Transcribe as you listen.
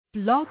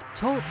Blog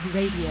Talk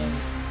Radio.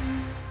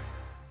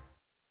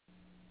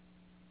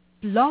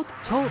 Blog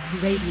Talk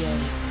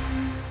Radio.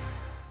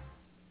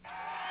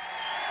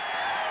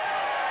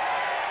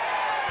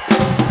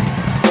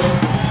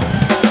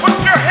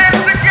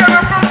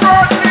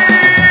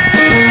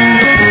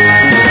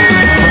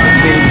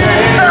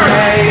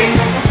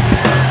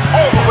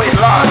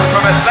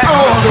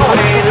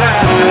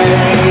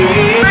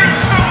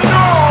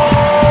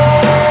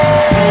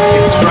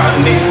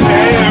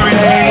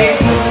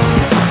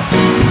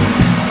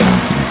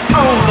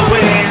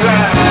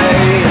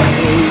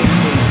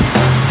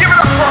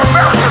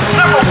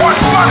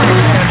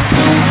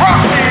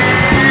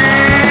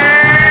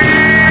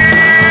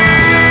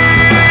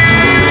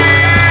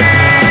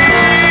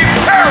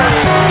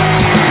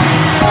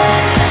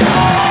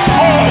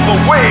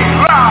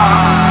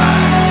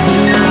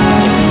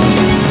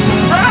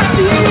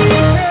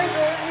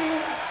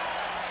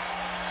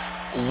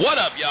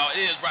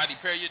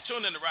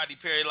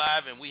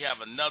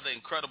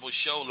 Incredible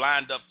show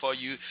lined up for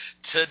you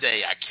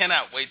today. I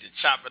cannot wait to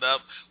chop it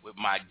up with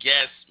my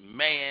guests.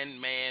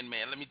 Man,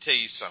 let me tell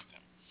you something.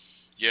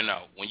 You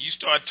know, when you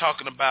start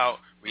talking about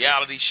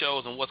reality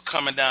shows and what's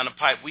coming down the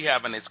pipe, we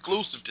have an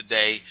exclusive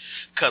today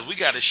because we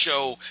got a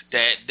show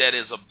that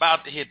is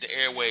about to hit the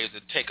airwaves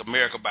and take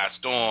America by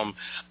storm.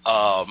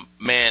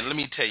 Man, let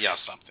me tell y'all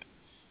something.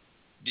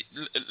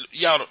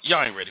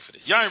 Y'all ain't ready for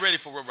this. Y'all ain't ready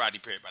for what Rodney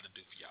Perry about to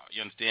do for y'all.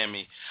 You understand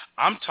me?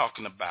 I'm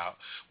talking about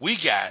we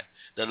got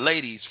the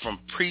ladies from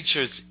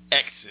Preachers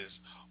Exes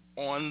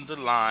on the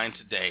line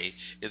today.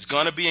 It's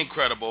going to be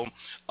incredible.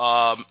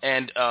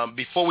 And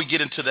before we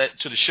get into the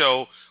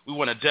show, we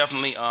want to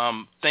definitely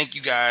thank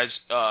you guys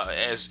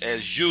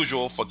as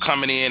usual for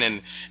coming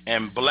in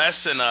and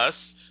blessing us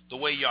the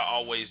way y'all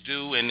always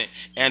do, and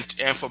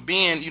for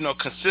being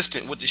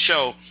consistent with the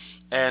show.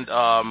 And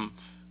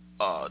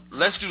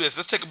let's do this.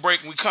 Let's take a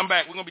break. When we come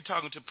back, we're going to be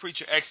talking to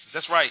Preacher Exes.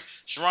 That's right.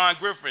 Sharon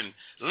Griffin,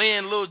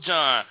 Lynn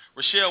Littlejohn,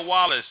 Rochelle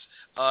Wallace.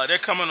 They're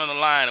coming on the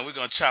line, and we're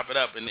going to chop it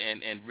up and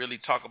really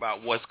talk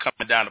about what's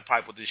coming down the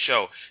pipe with this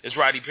show. It's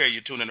Rodney Perry.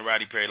 You're tuning in to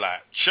Rodney Perry Live.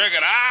 Check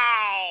it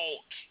out!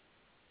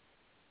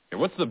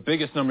 What's the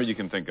biggest number you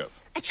can think of?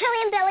 1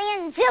 trillion,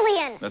 billion,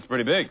 zillion. That's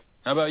pretty big.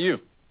 How about you?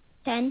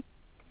 10.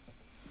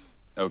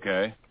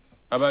 Okay.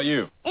 How about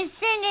you?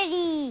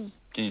 Infinity.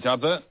 Can you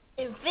top that?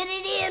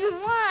 Infinity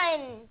and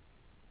 1.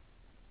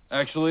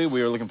 Actually,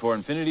 we are looking for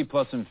infinity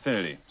plus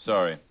infinity.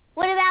 Sorry.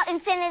 What about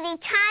infinity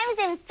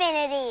times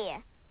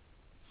infinity?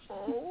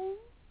 Oh.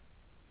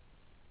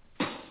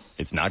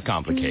 It's not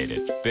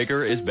complicated.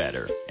 Bigger is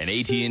better. And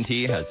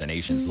AT&T has the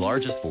nation's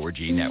largest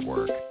 4G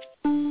network.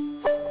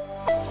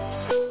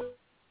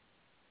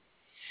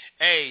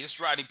 Hey, it's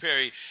Rodney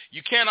Perry.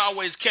 You can't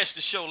always catch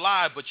the show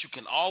live, but you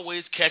can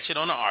always catch it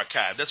on the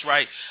archive. That's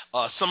right.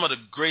 Some of the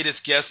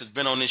greatest guests have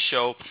been on this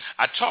show.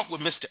 I talked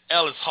with Mr.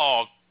 Ellis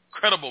Hall,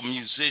 incredible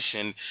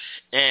musician,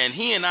 and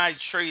he and I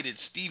traded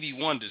Stevie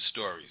Wonder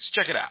stories.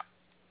 Check it out.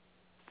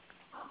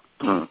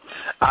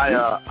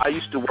 I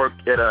used to work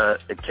at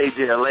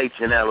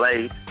KJLH in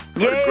L.A. for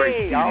the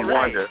great Stevie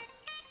Wonder.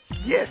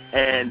 Yes.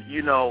 And,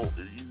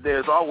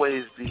 there's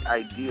always the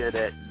idea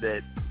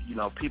that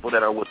people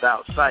that are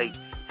without sight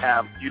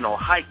have,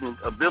 heightened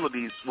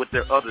abilities with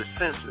their other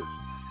senses.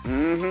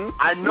 Mm-hmm.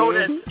 I know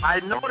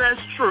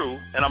that's true,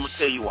 and I'm going to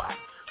tell you why.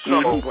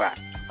 So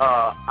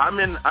I'm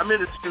in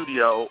the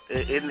studio,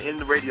 in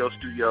the radio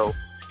studio.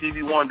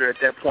 Stevie Wonder, at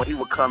that point, he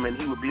would come in,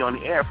 he would be on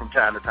the air from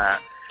time to time.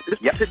 This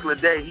particular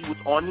day, he was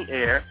on the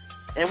air,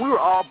 and we were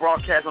all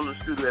broadcast on the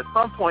studio. At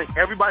some point,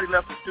 everybody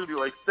left the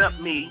studio except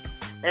me,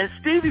 and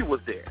Stevie was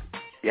there.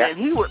 Yeah. And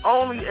he would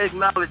only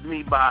acknowledge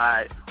me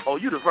by, "Oh,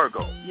 you the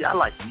Virgo. Yeah, I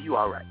like you. You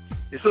all right."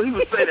 And so he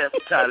would say that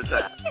from time to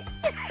time.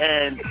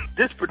 And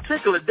this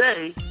particular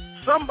day,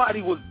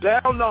 somebody was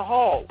down the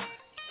hall.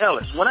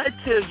 Ellis, when I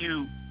tell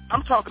you,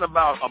 I'm talking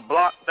about a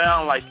block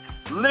down, like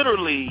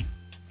literally,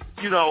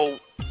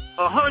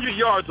 100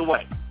 yards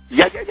away.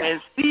 Yeah. And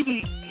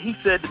Stevie, he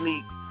said to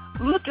me,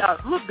 look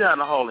down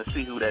the hall and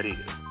see who that is.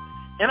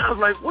 And I was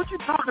like, what you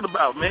talking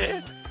about,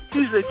 man?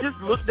 He said, just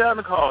look down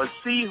the hall and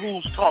see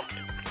who's talking.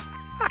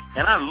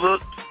 And I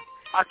looked,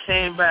 I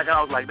came back, and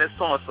I was like, that's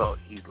so-and-so.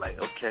 He's like,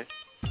 okay,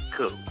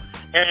 cool.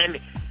 And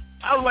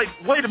I was like,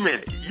 wait a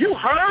minute, you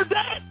heard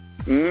that?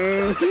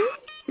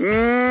 Mm-hmm.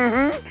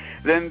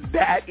 Mm-hmm. Then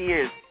that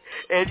is.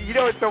 And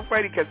it's so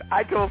funny because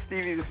I told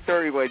Stevie the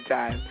story one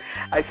time.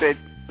 I said,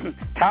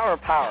 Tower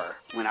of Power,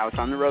 when I was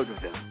on the road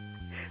with them,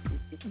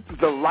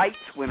 the lights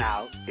went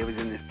out. It was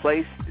in this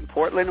place in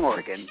Portland,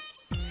 Oregon.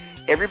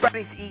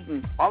 Everybody's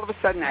eating. All of a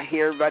sudden, I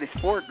hear everybody's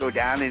fork go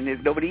down, and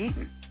there's nobody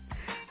eating.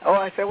 Oh,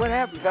 I said, what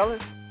happened,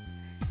 fellas?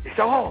 They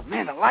said, oh,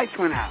 man, the lights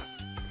went out.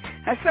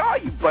 I said, oh,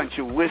 you bunch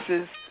of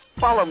wusses.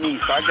 Follow me.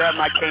 So I grabbed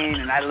my cane,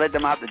 and I led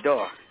them out the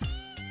door.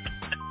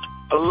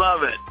 I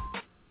love it.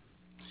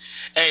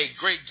 Hey,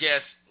 great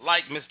guest.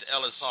 Like Mr.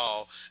 Ellis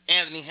Hall,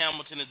 Anthony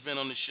Hamilton has been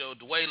on the show,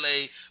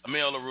 Dwayne,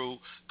 Amel LaRue.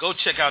 Go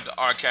check out the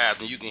archives,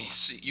 and you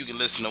can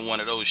listen to one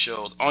of those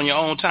shows on your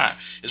own time.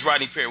 It's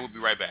Rodney Perry. We'll be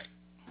right back.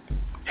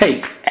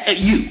 Hey,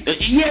 you.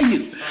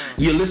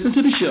 You listen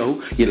to the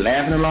show, you're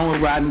laughing along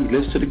with Rodney, you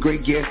listen to the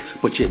great guest,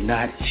 but you're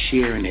not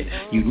sharing it.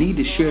 You need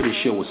to share this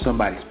show with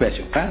somebody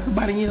special. Find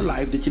somebody in your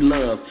life that you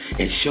love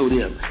and show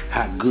them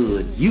how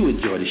good you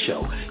enjoy the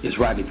show. It's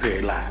Rodney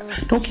Perry Live.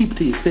 Don't keep it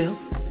to yourself.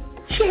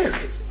 Share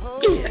it.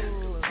 Yeah.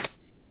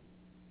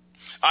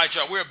 All right,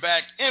 y'all, we're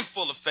back in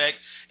full effect,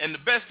 and the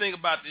best thing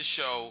about this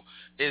show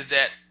is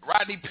that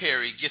Rodney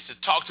Perry gets to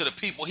talk to the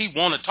people he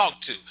want to talk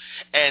to.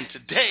 And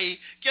today,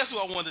 guess who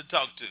I wanted to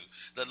talk to?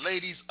 The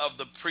ladies of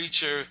the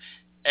Preachers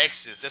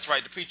Exes. That's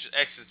right, the Preachers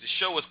Exes. The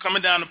show is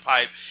coming down the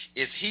pipe.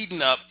 It's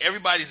heating up.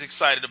 Everybody's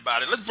excited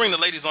about it. Let's bring the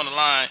ladies on the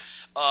line.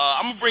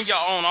 I'm going to bring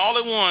y'all on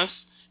all at once,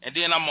 and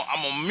then I'm going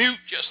to mute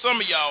some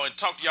of y'all and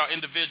talk to y'all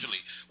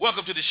individually.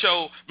 Welcome to the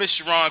show, Miss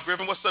Sharon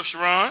Griffin. What's up,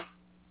 Sharon?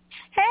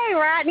 Hey,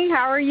 Rodney,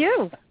 how are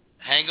you?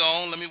 Hang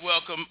on, let me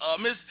welcome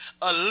Miss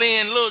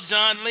Lynn, Lil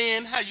John.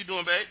 Lynn, how you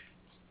doing, babe?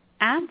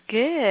 I'm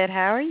good.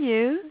 How are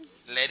you?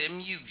 Let him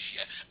use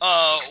you.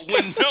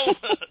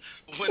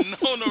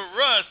 Winona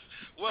Russ,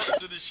 welcome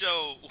to the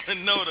show.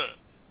 Winona.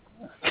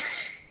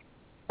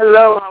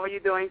 Hello, how are you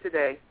doing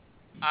today?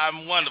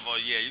 I'm wonderful,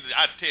 yeah.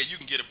 I tell you, you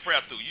can get a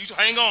prayer through. You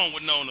hang on,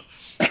 Winona.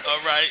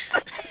 All right.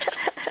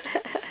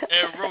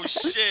 And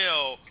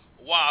Rochelle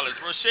Wallace.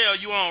 Rochelle,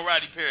 you on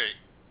Rodney Perry?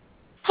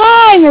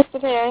 Hi, Mr.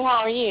 Perry.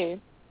 How are you?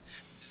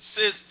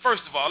 Sis,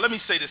 first of all, let me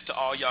say this to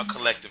all y'all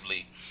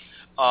collectively.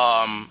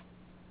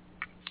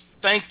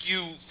 Thank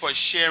you for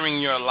sharing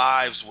your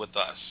lives with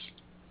us.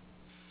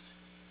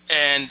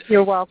 And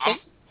you're welcome.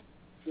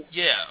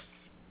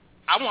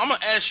 I'm gonna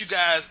ask you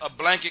guys a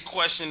blanket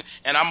question,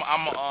 and I'm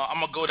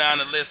gonna go down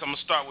the list. I'm gonna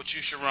start with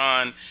you,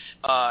 Sharon.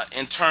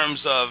 In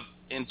terms of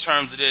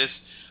this,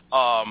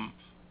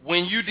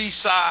 when you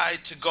decide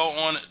to go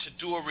on to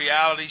do a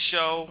reality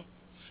show,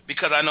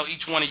 because I know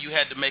each one of you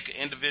had to make an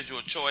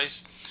individual choice,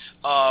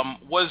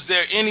 was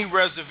there any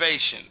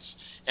reservations?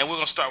 And we're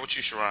going to start with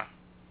you, Sharon.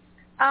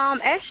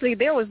 Actually,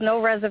 there was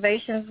no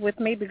reservations with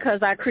me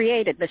because I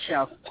created the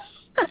show.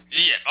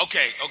 Yeah,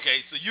 okay.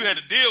 So you had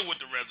to deal with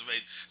the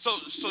reservations.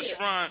 So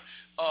Sharon,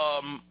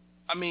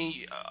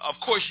 of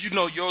course you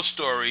know your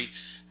story.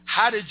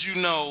 How did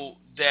you know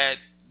that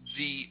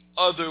the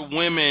other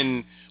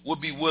women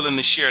would be willing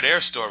to share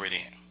their story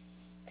then?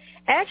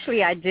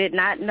 Actually, I did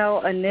not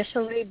know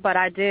initially, but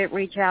I did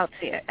reach out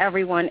to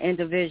everyone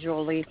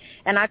individually,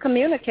 and I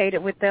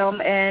communicated with them,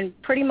 and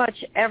pretty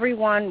much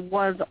everyone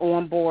was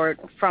on board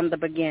from the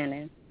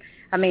beginning.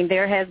 I mean,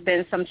 there has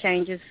been some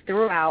changes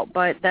throughout,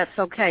 but that's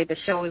okay. The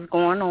show is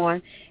going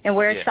on, and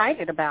we're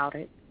excited about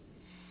it.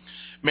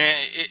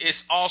 Man, it's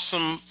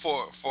awesome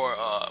for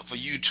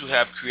you to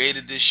have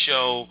created this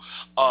show.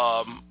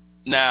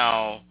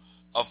 Now,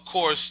 of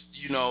course,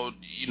 you know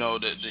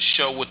the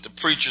show with the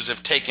preachers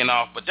have taken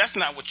off, but that's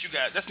not what your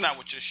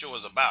show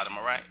is about. Am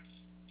I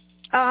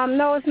right?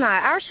 No, it's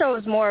not. Our show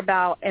is more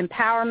about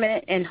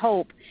empowerment and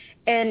hope,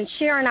 and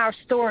sharing our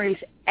stories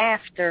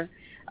after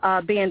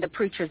being the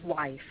preacher's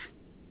wife.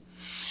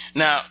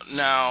 Now,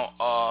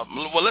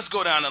 well, let's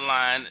go down the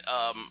line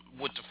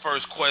with the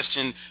first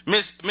question,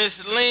 Miss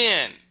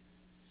Lynn.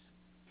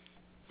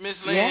 Miss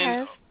Lynn,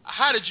 yes.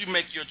 How did you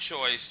make your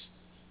choice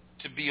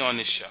to be on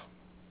this show?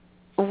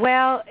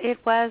 Well, it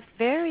was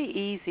very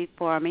easy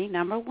for me.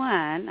 Number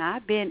one,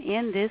 I've been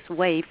in this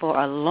way for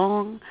a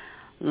long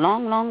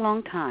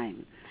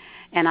time.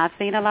 And I've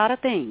seen a lot of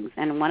things.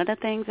 And one of the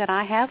things that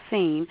I have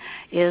seen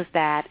is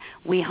that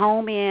we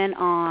home in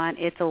on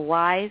it's a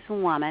wise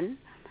woman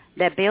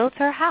that builds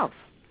her house,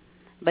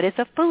 but it's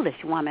a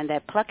foolish woman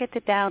that plucketh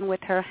it down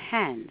with her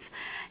hands.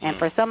 And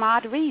for some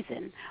odd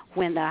reason,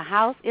 when the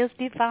house is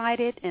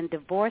divided and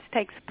divorce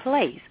takes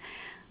place,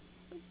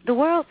 the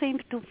world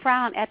seems to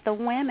frown at the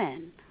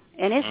women.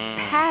 And it's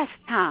past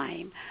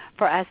time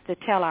for us to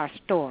tell our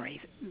stories.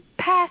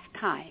 Past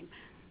time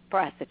for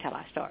us to tell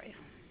our stories.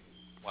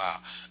 Wow.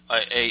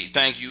 Hey,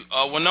 thank you.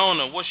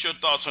 Winona, what's your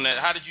thoughts on that?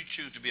 How did you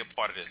choose to be a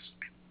part of this?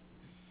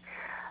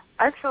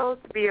 I chose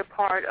to be a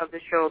part of the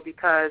show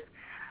because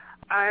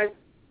I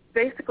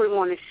basically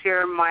want to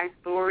share my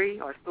story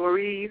or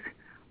stories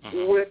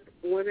with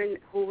women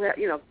who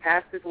have,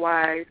 pastors'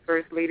 wives,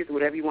 first ladies,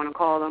 whatever you want to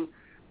call them.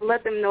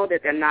 Let them know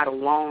that they're not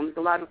alone. There's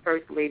a lot of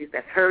first ladies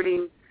that's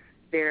hurting.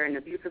 They're in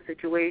abusive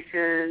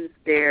situations.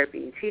 They're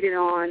being cheated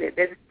on.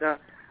 There's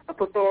a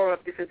plethora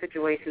of different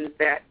situations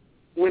that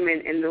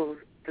women in those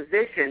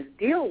positions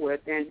deal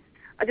with. And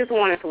I just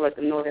wanted to let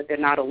them know that they're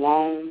not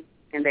alone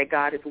and that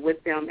God is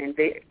with them and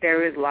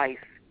there is life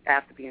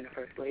after being a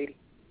first lady.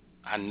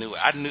 I knew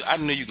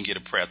you can get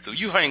a prayer through.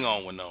 You hang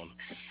on, Winona.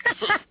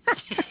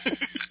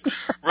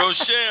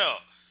 Rochelle.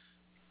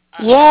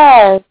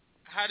 Yes.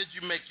 How did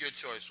you make your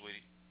choice,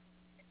 sweetie?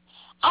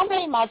 I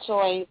made my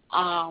choice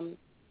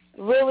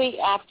really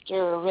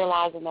after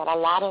realizing that a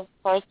lot of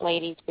first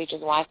ladies, preachers'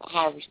 wives,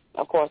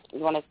 of course, we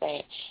want to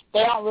say,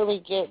 they don't really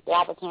get the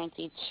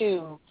opportunity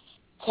to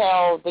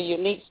tell the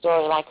unique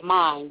story like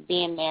mine,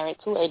 being married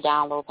to a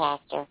down low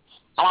pastor.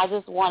 And I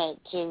just wanted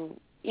to,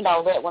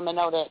 let women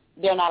know that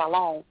they're not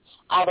alone.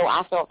 Although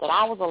I felt that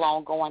I was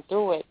alone going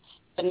through it,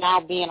 But now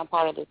being a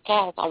part of this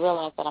cast, I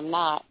realize that I'm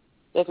not.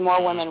 There's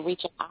more women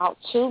reaching out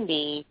to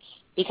me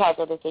because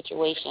of the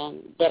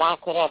situation that I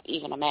could have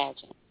even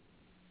imagined.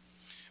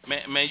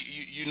 Man,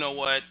 you know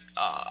what?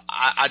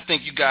 I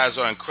think you guys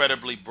are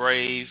incredibly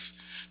brave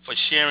for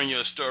sharing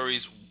your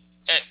stories.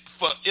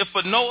 If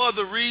for no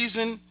other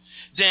reason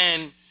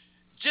than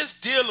just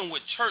dealing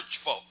with church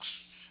folks.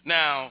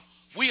 Now,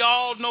 we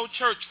all know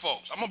church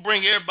folks. I'm going to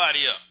bring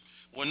everybody up.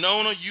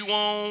 Winona, you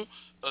on,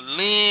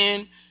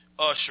 Lynn,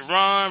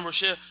 Sharon,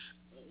 Rochelle.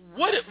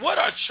 What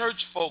are church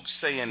folks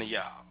saying to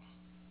y'all?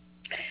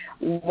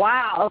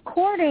 Wow.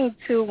 According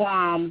to,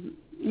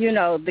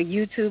 the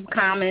YouTube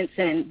comments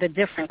and the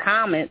different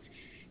comments,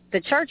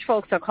 the church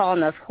folks are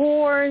calling us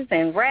whores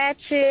and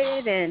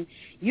ratchet and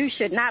you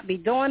should not be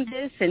doing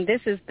this and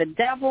this is the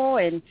devil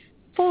and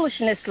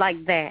foolishness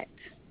like that.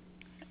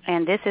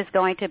 And this is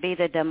going to be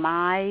the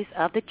demise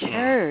of the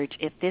church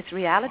if this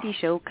reality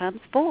show comes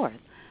forth.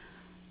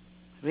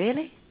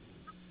 Really?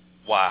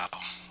 Wow.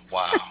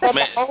 But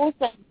the old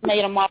saints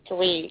made a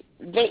mockery.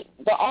 The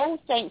old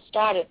saints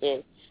started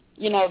this.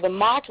 The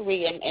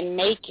mockery and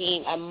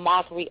making a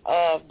mockery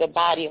of the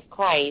body of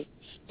Christ,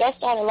 that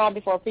started long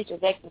before Preachers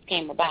Exes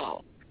came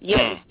about.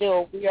 Yet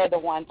still, we are the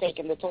one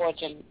taking the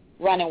torch and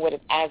running with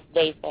it, as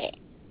they say.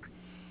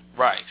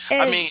 Right.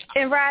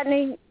 And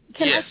Rodney,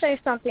 can I say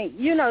something?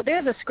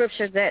 There's a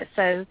scripture that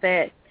says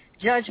that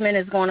judgment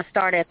is going to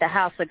start at the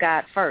house of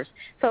God first.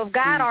 So if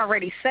God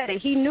already said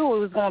it, he knew it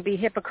was going to be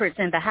hypocrites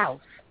in the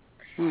house.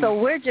 So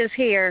we're just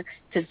here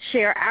to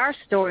share our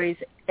stories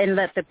and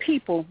let the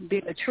people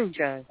be the true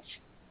judge.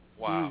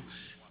 Wow.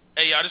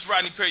 Hey, y'all, this is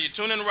Rodney Perry. You're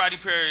tuning in to Rodney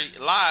Perry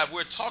Live.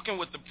 We're talking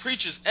with the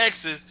Preachers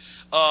Exes.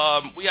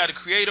 We have the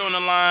creator on the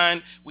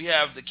line. We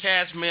have the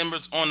cast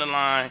members on the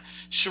line.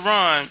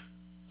 Sharon,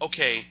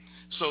 okay,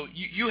 so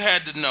you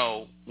had to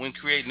know when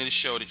creating this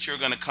show that you're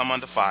going to come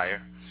under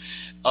fire.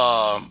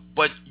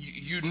 But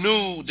you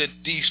knew that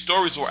these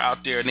stories were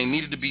out there and they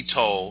needed to be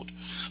told.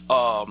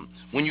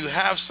 When you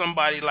have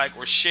somebody like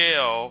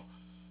Rochelle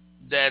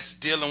that's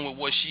dealing with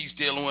what she's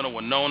dealing with, or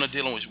Winona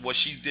dealing with what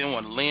she's dealing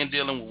with, Lynn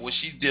dealing with what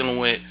she's dealing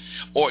with,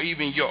 or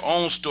even your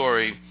own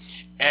story,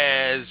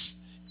 as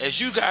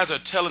you guys are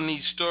telling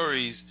these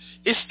stories,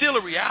 it's still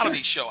a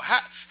reality show.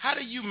 How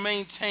do you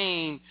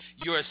maintain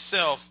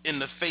yourself in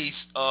the face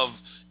of,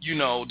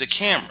 the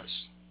cameras?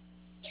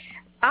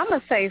 I'm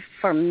going to say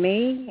for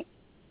me,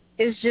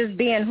 it's just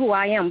being who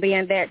I am,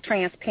 being that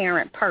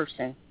transparent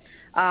person.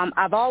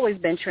 I've always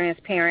been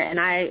transparent,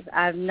 and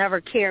I've never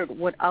cared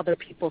what other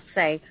people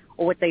say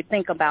or what they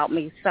think about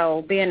me.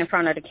 So being in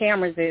front of the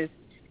cameras is,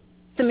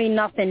 to me,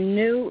 nothing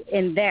new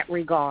in that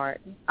regard.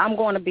 I'm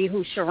going to be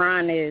who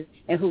Sharon is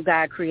and who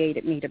God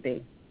created me to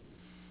be.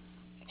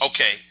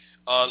 Okay.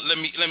 Let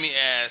me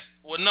ask,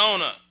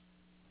 Winona.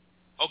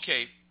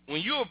 Okay,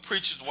 when you're a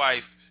preacher's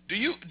wife, do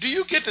you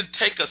get to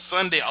take a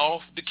Sunday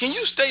off? Can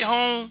you stay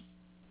home?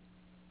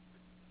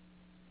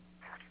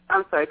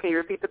 I'm sorry, can you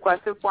repeat the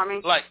question for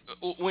me? Like,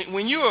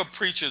 when you're a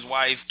preacher's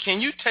wife, can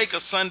you take a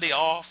Sunday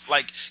off?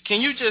 Like, can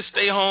you just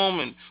stay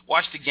home and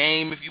watch the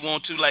game if you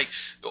want to? Like,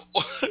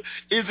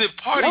 is it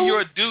part of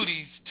your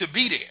duties to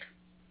be there?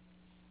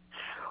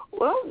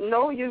 Well,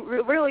 no, you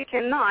really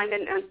cannot.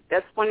 And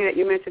that's funny that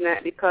you mentioned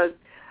that because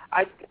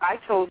I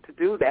chose to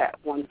do that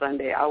one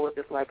Sunday. I was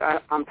just like,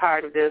 I'm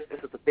tired of this. This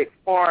is a big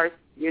farce.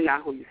 You're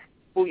not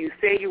who you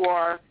say you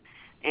are,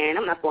 and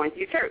I'm not going to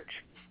your church.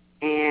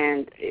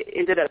 And it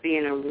ended up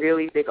being a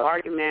really big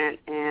argument,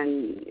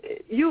 and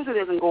it usually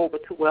doesn't go over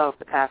too well if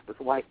the pastor's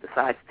wife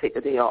decides to take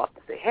the day off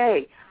to say,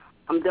 hey,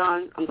 I'm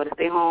done. I'm going to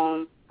stay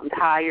home. I'm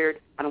tired.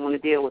 I don't want to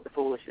deal with the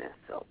foolishness.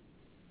 So,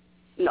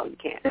 no, you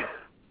can't.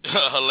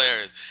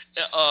 Hilarious.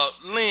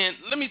 Lynn,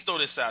 let me throw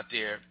this out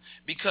there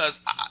because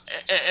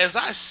as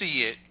I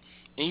see it,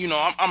 and,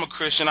 I'm a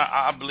Christian.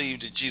 I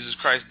believe that Jesus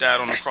Christ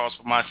died on the cross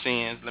for my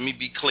sins. Let me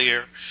be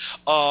clear.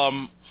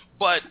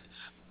 But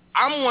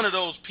I'm one of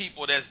those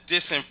people that's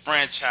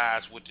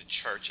disenfranchised with the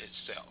church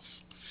itself.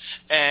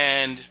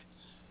 And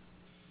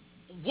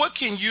what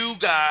can you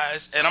guys,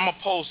 and I'm going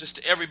to pose this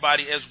to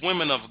everybody as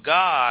women of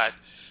God,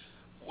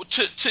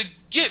 to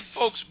get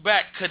folks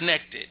back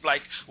connected?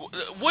 Like,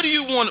 what do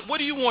you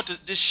want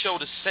this show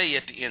to say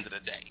at the end of the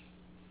day?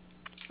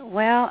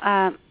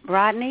 Well,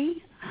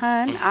 Rodney,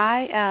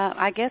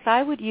 I guess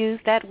I would use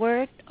that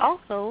word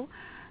also,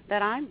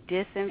 that I'm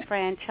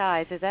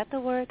disenfranchised. Is that the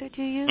word that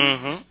you use?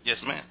 Mm-hmm. Yes,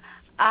 ma'am.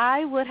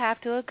 I would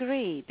have to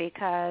agree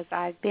because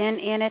I've been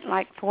in it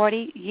like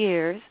 40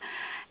 years,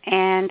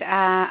 and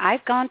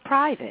I've gone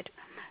private.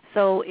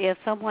 So if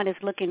someone is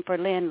looking for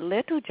Lynn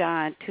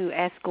Littlejohn to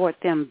escort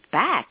them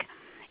back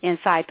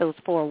inside those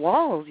four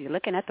walls, you're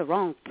looking at the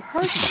wrong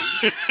person.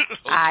 Okay.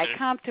 I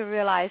come to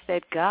realize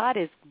that God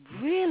is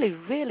really,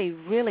 really,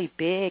 really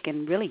big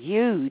and really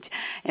huge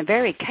and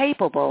very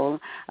capable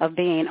of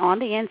being on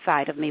the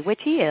inside of me, which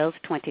he is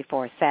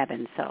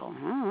 24/7. So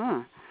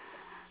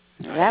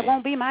that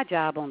won't be my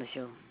job on the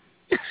show.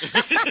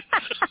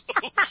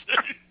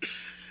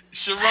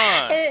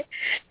 Sharon.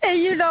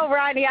 And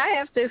Rodney, I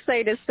have to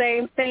say the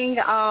same thing.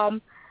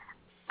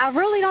 I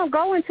really don't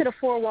go into the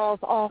four walls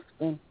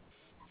often.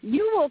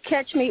 You will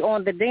catch me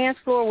on the dance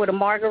floor with a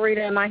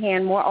margarita in my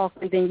hand more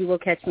often than you will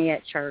catch me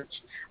at church.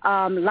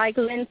 Like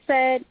Lynn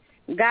said,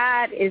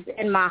 God is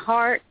in my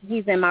heart.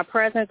 He's in my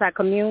presence. I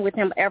commune with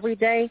him every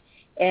day.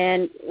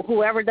 And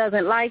whoever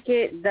doesn't like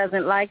it,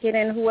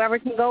 and whoever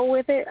can go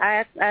with it,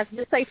 I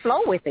just say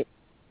flow with it,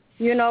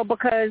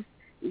 because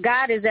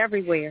God is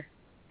everywhere.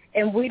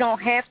 And we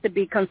don't have to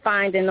be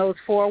confined in those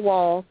four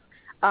walls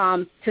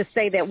to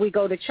say that we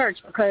go to church,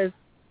 because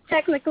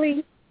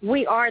technically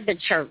we are the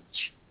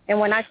church. And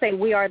when I say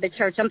we are the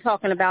church, I'm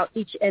talking about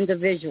each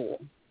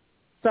individual.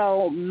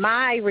 So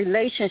my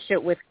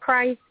relationship with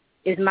Christ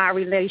is my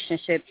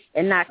relationship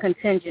and not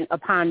contingent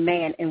upon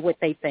man and what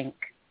they think.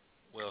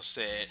 Well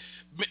said.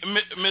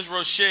 Ms.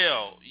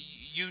 Rochelle,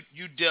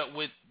 you dealt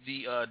with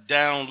the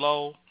down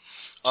low.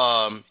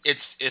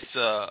 It's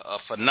a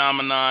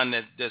phenomenon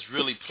that's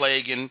really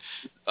plaguing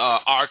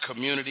our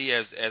community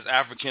as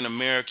African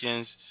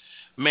Americans.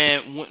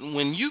 Man,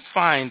 when you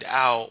find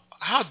out,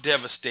 how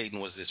devastating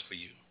was this for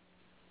you?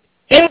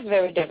 It was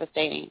very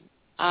devastating.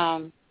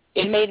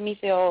 It made me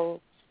feel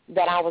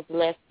that I was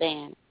less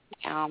than.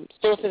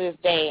 Still to this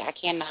day, I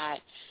cannot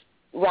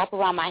wrap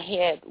around my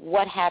head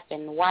what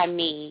happened, why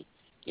me,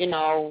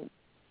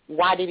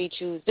 why did he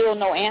choose? There were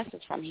no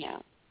answers from him.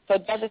 So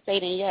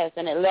devastating, yes,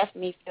 and it left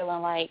me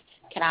feeling like,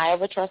 can I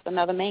ever trust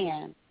another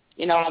man?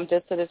 I'm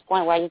just to this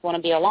point where I just want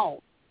to be alone.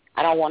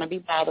 I don't want to be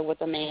bothered with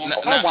a man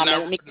or a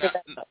woman.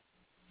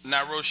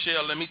 Now,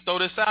 Rochelle, let me throw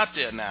this out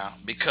there now,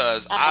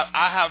 because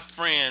I have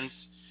friends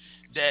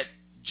that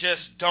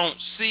just don't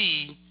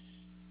see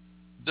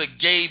the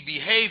gay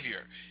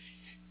behavior.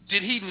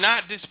 Did he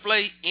not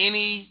display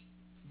any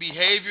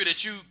behavior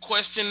that you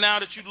question now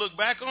that you look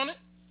back on it?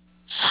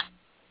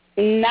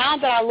 Now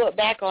that I look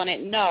back on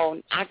it,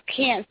 no, I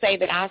can't say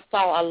that I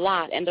saw a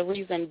lot, and the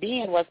reason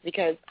being was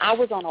because I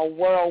was on a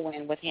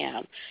whirlwind with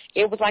him.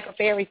 It was like a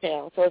fairy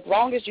tale. So as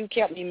long as you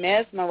kept me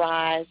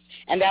mesmerized,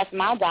 and that's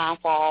my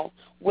downfall,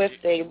 with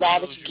the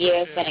lavish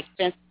gifts and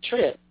expensive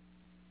trips.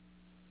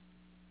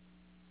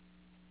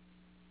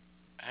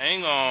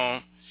 Hang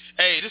on.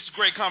 Hey, this is a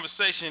great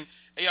conversation.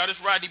 Hey, y'all, this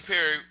is Rodney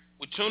Perry.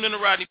 We're tuned in to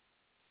Rodney.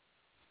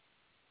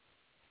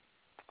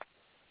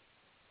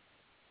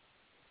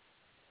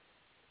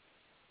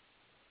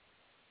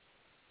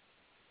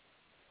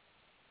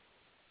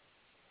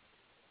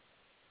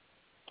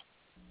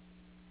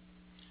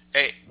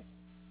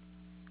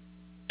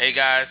 Hey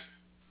guys.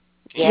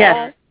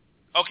 Yes.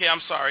 Okay,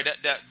 I'm sorry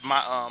that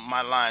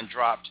my line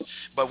dropped,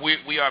 but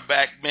we are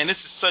back. Man, this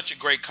is such a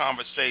great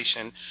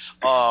conversation.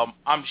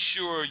 I'm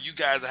sure you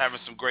guys are having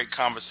some great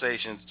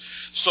conversations.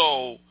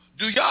 So,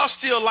 do y'all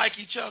still like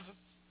each other?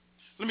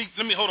 Let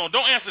me hold on.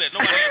 Don't answer that.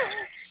 Nobody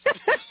answer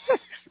that.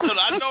 Because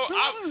I know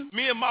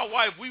me and my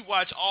wife, we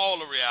watch all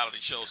the reality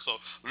shows. So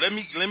let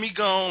me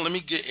go on. Let me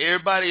get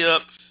everybody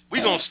up.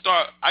 We're gonna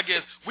start. I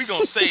guess we're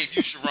gonna save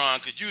you, Sharon,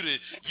 because you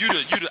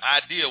the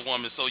ideal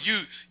woman. So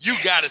you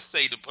gotta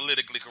say the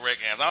politically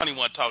correct answer. I don't even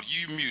want to talk to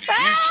you. You muted.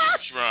 You,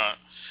 Sharon.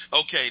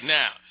 Okay,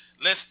 now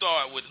let's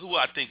start with who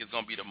I think is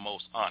gonna be the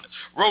most honest.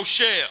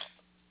 Rochelle.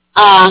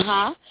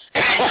 Uh-huh.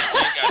 You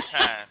ain't got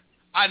time.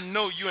 I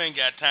know you ain't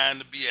got time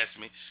to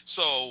BS me.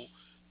 So,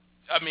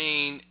 I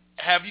mean,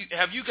 have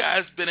you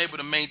guys been able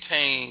to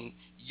maintain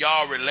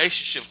y'all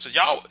relationships? So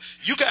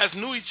you guys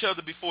knew each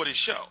other before this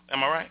show.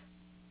 Am I right?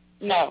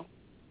 No.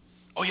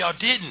 Oh, y'all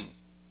didn't?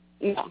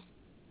 No.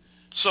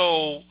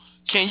 So,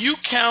 can you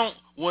count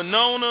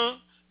Winona,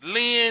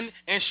 Lynn,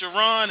 and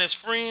Sharon as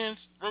friends,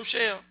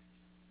 Rochelle?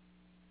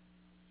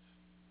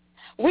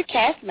 We're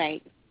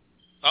castmates.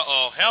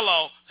 Uh-oh.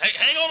 Hello. Hey,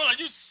 hang on.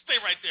 You stay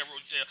right there,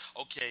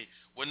 Rochelle. Okay.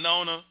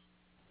 Winona.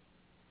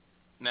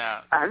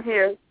 Now. I'm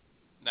here.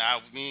 Now,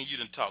 me and you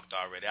done talked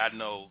already. I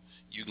know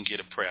you can get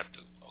a prayer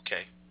through,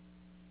 okay?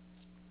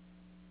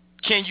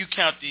 Can you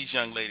count these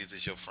young ladies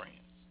as your friends?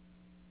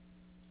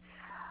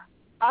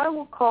 I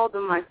will call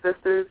them my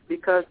sisters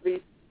because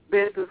we've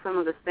been through some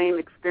of the same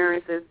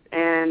experiences,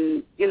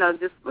 and,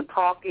 just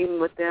talking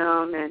with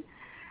them and,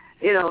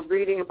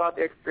 reading about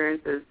their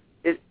experiences,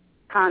 it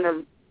kind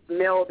of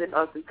melded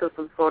us into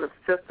some sort of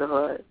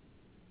sisterhood.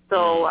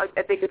 So I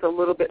think it's a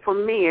little bit, for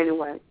me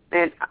anyway,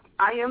 and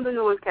I am the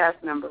newest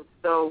cast member,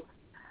 so,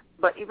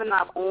 but even though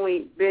I've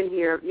only been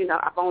here,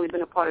 I've only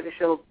been a part of the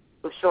show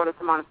the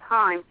shortest amount of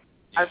time,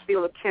 I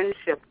feel a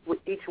kinship with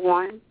each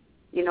one.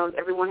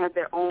 Everyone has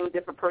their own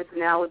different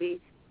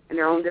personality and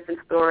their own different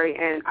story,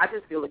 and I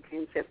just feel a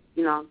kinship.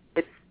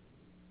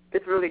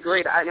 It's really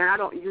great. And I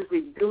don't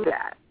usually do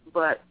that,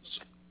 but,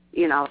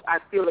 I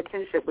feel a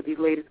kinship with these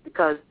ladies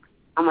because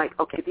I'm like,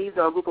 okay, these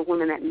are a group of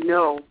women that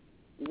know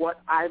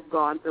what I've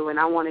gone through, and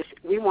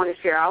we want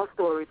to share our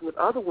stories with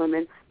other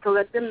women to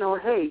let them know,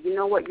 hey, you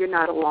know what, you're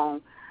not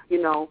alone.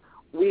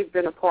 We've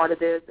been a part of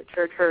this. The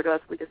church heard us.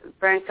 We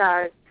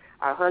disenfranchised.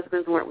 Our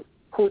husbands weren't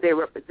who they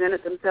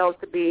represented themselves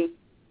to be,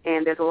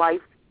 and there's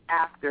life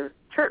after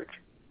church.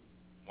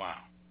 Wow.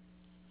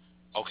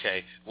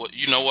 Okay. Well,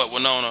 you know what,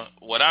 Winona?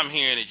 What I'm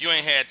hearing is you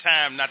ain't had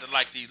time not to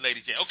like these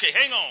ladies yet. Okay,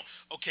 hang on.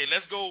 Okay,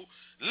 let's go.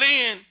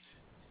 Lynn,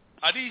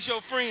 Are these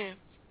your friends?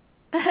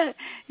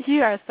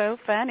 You are so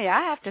funny.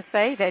 I have to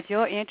say that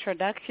your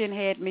introduction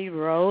had me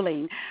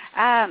rolling.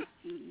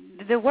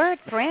 The word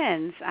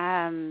friends,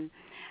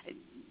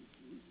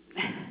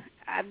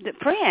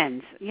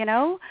 friends, you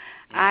know,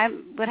 I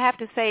would have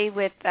to say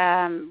with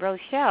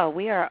Rochelle,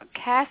 we are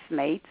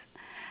castmates,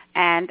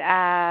 and,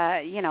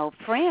 you know,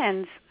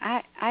 friends,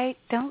 I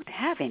don't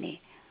have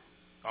any.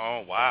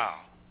 Oh, wow.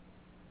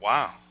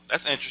 Wow.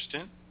 That's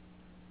interesting.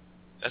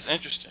 That's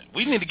interesting.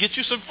 We need to get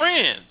you some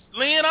friends.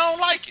 Lynn, I don't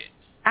like it.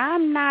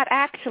 I'm not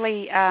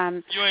actually you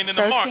ain't in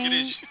the market,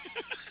 is you?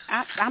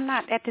 I'm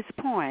not at this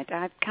point.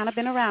 I've kind of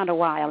been around a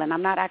while, and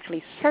I'm not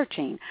actually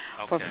searching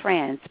for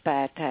friends.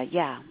 But,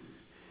 yeah.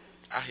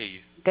 I hear you.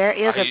 There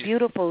is a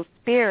beautiful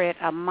spirit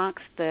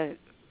amongst the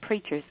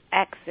Preachers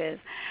Exes.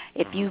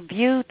 If you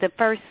viewed the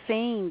first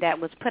scene that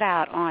was put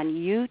out on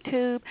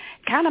YouTube,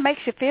 it kind of makes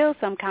you feel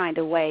some kind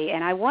of way.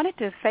 And I wanted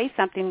to say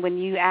something when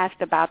you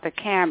asked about the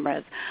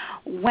cameras.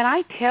 When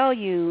I tell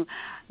you,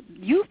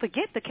 you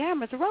forget the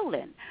cameras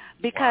rolling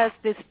because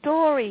the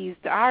stories,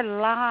 our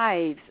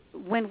lives,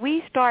 when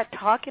we start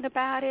talking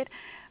about it,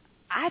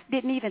 I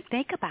didn't even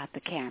think about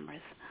the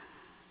cameras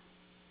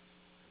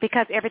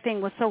because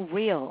everything was so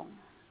real.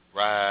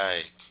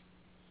 Right.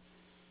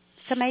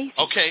 It's amazing.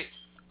 Okay.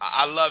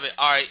 I love it.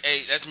 All right,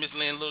 hey, that's Miss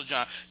Lynn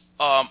Littlejohn.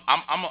 I'm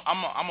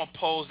gonna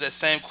pose that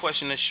same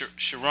question to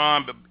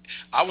Sharon, but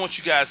I want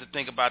you guys to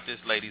think about this,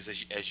 ladies,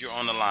 as you're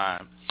on the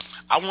line.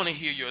 I want to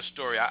hear your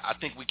story. I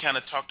think we kind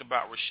of talked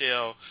about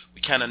Rochelle. We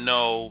kind of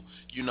know,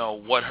 you know,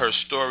 what her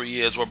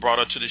story is, what brought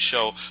her to the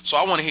show. So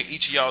I want to hear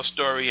each of y'all's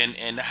story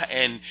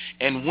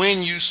and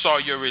when you saw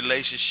your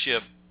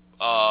relationship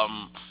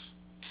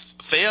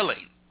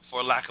failing,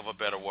 for lack of a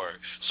better word.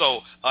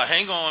 So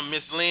hang on,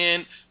 Miss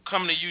Lynn.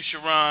 Coming to you,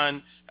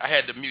 Sharon. I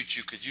had to mute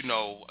you because, you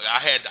know, I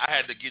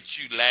had to get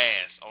you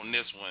last on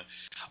this one.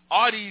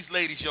 Are these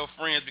ladies your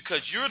friends?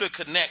 Because you're the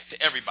connect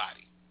to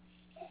everybody.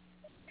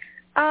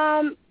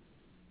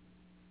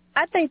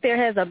 I think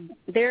there's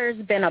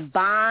been a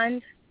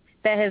bond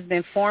that has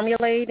been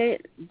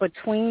formulated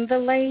between the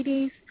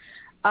ladies.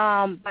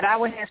 But I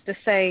would have to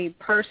say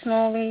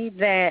personally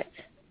that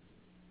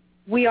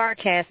we are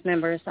cast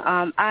members.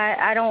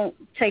 I don't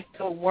take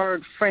the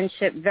word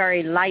friendship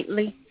very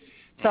lightly.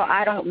 So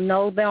I don't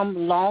know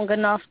them long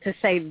enough to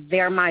say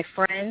they're my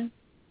friends.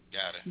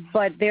 Got it.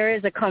 But there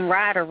is a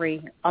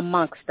camaraderie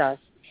amongst us.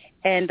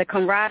 And the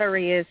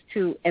camaraderie is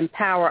to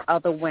empower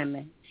other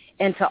women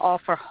and to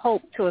offer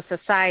hope to a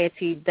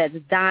society that's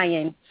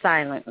dying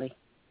silently.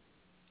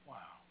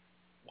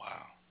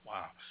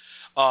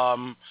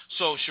 Wow.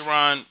 So,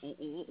 Sharon,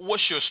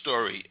 what's your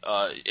story?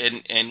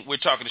 And we're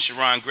talking to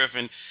Sharon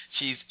Griffin.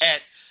 She's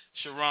at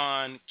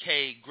Sharon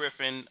K.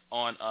 Griffin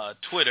on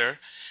Twitter.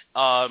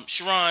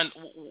 Sharon,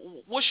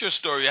 what's your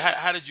story?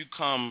 How did you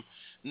come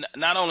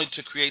not only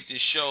to create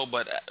this show,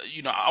 but,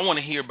 you know, I want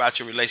to hear about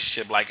your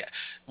relationship. Like,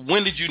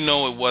 when did you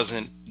know it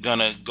wasn't going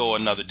to go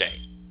another day?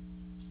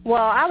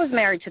 Well, I was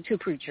married to two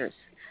preachers,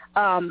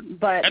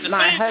 but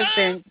my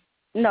husband,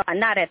 no,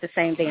 not at the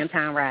same damn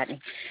time, Rodney.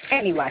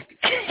 Anyway.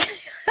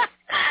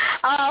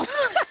 I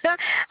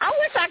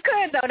wish I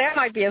could, though. That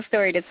might be a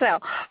story to tell.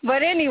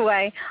 But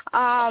anyway.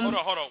 Hold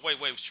on. Wait,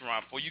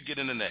 Sharon, before you get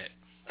into that.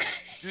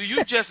 Do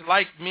you just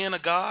like men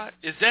of God?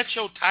 Is that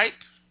your type?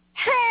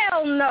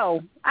 Hell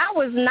no. I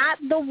was not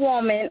the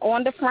woman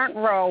on the front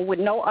row with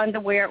no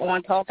underwear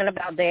on talking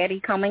about Daddy,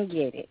 come and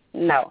get it.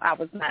 No, I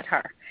was not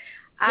her.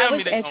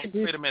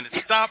 Wait a minute.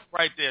 Stop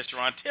right there,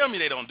 Sharon. Tell me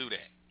they don't do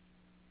that.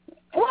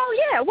 Well,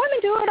 yeah, women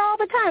do it all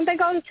the time. They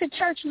go to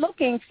church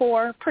looking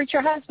for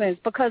preacher husbands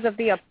because of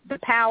the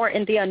power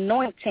and the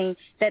anointing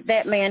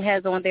that man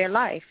has on their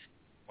life.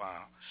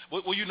 Wow.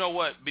 Well, you know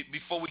what?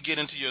 Before we get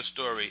into your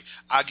story,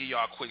 I'll give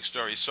y'all a quick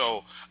story.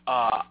 So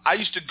I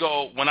used to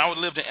go, when I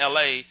lived in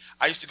L.A.,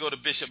 I used to go to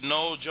Bishop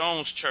Noel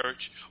Jones'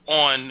 church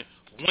on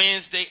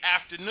Wednesday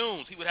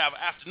afternoons. He would have an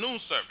afternoon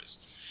service.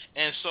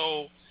 And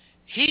so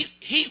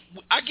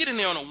I get in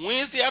there on a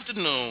Wednesday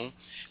afternoon.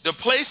 The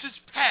place is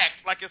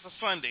packed like it's a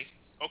Sunday.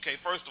 Okay,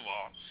 first of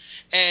all.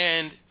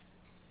 And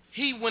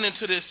he went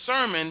into this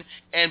sermon,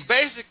 and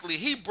basically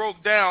he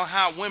broke down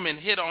how women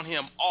hit on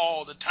him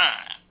all the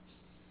time.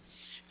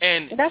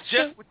 And what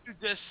you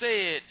just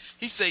said,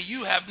 he said,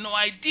 you have no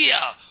idea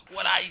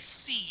what I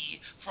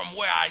see from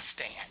where I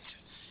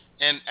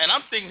stand. And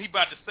I'm thinking he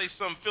about to say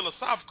something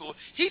philosophical.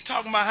 He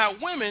talking about how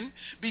women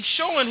be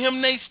showing him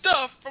they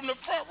stuff from the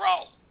front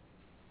row.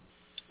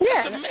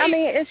 Yeah, I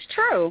mean, it's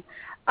true.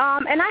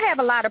 And I have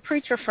a lot of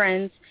preacher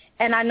friends,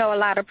 and I know a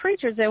lot of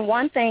preachers, and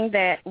one thing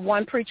that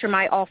one preacher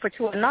might offer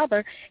to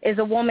another is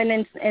a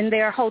woman in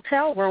their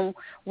hotel room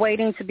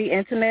waiting to be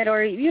intimate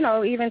or, you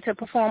know, even to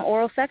perform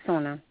oral sex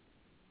on them.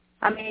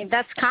 I mean,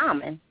 that's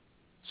common.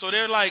 So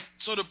they're like,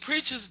 so the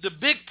preachers, the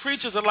big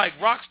preachers are like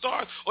rock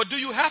stars, or do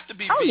you have to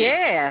be big? Oh,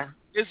 yeah.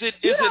 Is it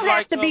you don't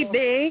like, have to be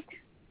big.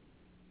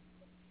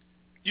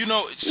 You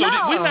know, so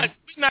no. we're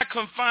not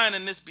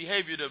confining this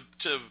behavior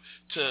to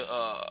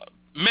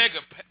mega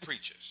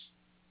preachers.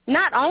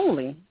 Not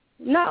only.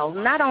 No,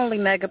 not only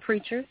mega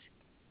preachers.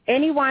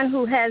 anyone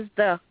who has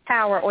the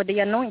power or the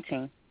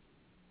anointing.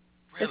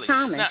 Really? It's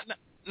common.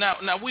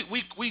 Now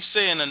we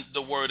saying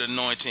the word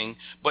anointing,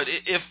 but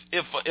if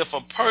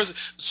a person,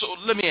 so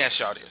let me ask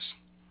y'all this: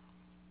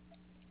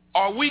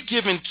 are we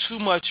giving too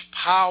much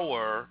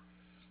power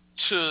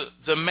to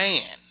the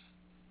man?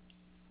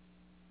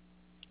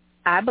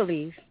 I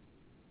believe.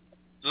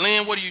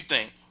 Lynn, what do you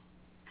think?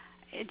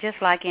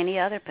 Just like any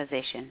other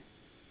position,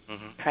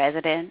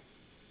 president,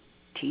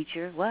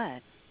 teacher,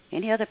 what?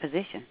 Any other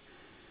position.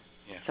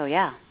 Yeah. So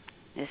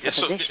it's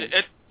a position.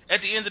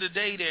 At the end of the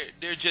day,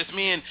 they're just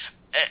men.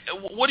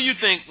 What do you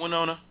think,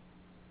 Winona?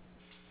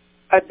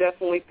 I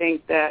definitely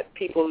think that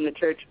people in the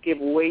church give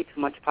way too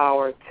much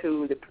power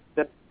to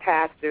the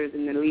pastors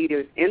and the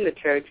leaders in the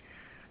church.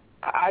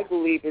 I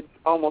believe it's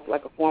almost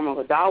like a form of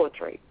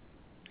idolatry.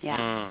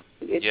 Yeah.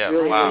 It's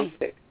really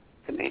sick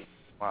to me.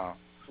 Wow.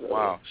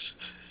 Wow.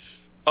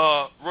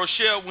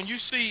 Rochelle, when you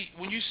see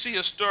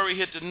a story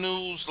hit the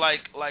news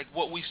like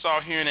what we saw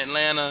here in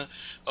Atlanta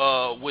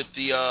with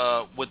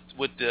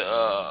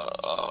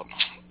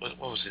what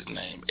was his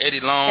name? Eddie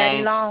Long.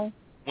 Eddie Long.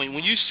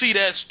 When you see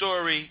that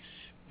story,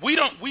 we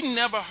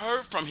never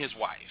heard from his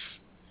wife.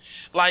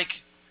 Like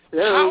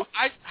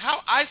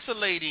how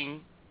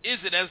isolating is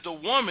it as the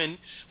woman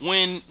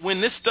when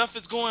this stuff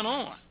is going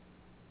on?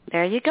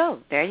 There you go.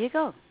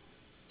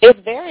 It's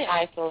very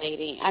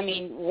isolating. I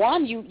mean,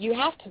 one, you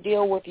have to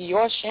deal with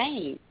your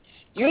shame.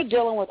 You're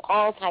dealing with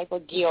all type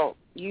of guilt.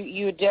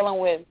 You're dealing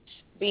with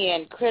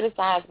being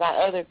criticized by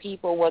other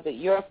people. Was it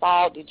your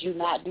fault? Did you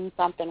not do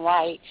something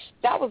right?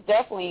 That was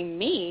definitely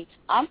me.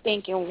 I'm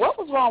thinking, what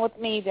was wrong with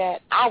me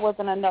that I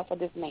wasn't enough for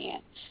this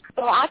man?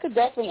 So I could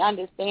definitely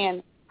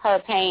understand her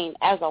pain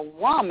as a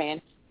woman,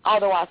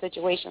 although our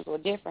situations were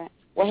different.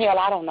 Well, hell,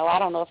 I don't know. I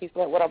don't know if he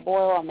slept with a boy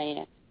or a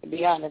man, to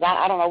be honest.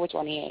 I don't know which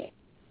one he had.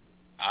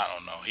 I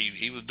don't know.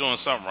 He was doing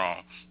something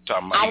wrong.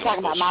 I'm talking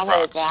about my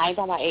husband. I ain't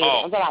talking about Eddie.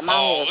 I'm talking about my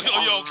husband.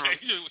 Oh, okay.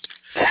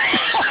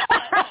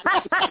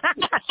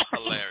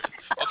 Hilarious.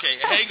 Okay,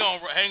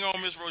 hang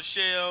on, Miss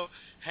Rochelle.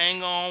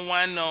 Hang on,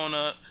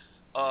 Winona.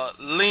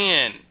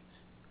 Lynn,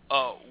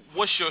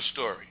 what's your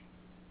story?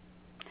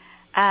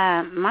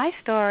 My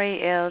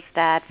story is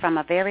that from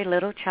a very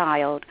little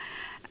child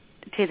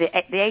to the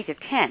age of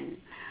 10,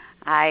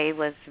 I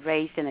was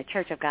raised in the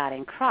Church of God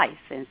in Christ,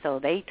 and so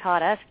they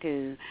taught us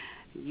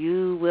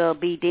you will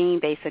be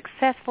deemed a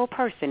successful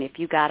person if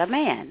you got a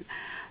man.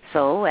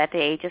 So at the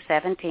age of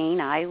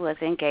 17, I was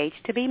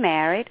engaged to be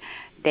married,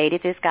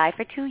 dated this guy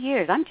for 2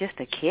 years. I'm just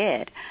a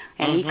kid.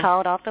 And he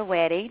called off the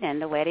wedding,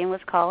 and the wedding was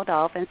called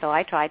off, and so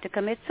I tried to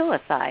commit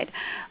suicide.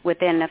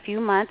 Within a few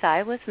months,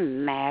 I was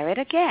married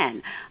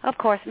again. Of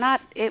course,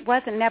 it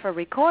wasn't never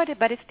recorded,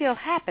 but it still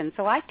happened,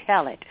 so I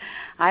tell it.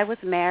 I was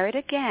married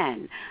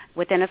again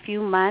within a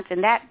few months,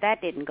 and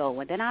that didn't go.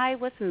 And then I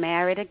was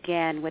married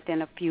again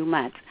within a few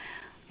months.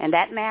 And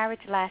that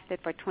marriage lasted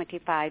for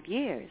 25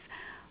 years.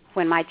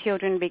 When my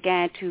children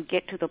began to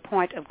get to the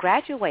point of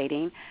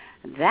graduating,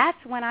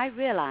 that's when I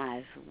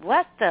realized,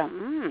 what the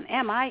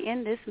am I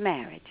in this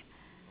marriage?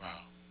 Wow.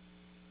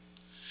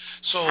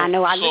 So I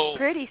know I look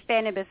pretty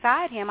standing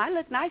beside him. I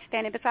look nice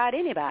standing beside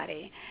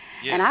anybody.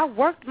 Yeah. And I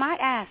worked my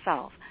ass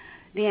off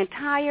the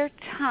entire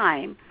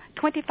time,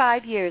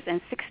 25 years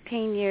and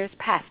 16 years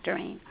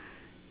pastoring.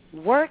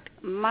 Worked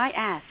my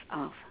ass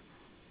off.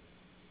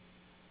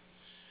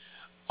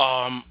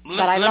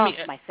 But I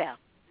lost myself.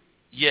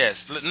 Yes.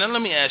 Now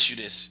let me ask you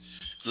this,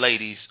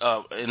 ladies.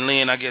 And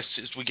Lynn, I guess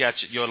since we got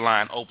your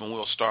line open,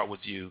 we'll start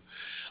with you.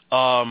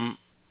 When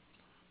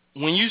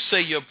you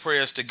say your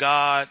prayers to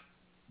God,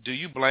 do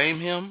you blame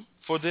him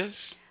for this?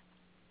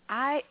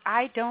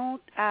 I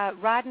don't,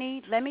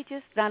 Rodney, Lynn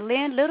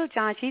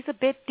Littlejohn, she's a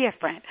bit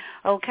different,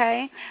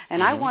 okay?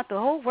 And I want the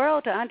whole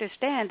world to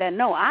understand that,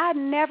 no, I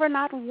never,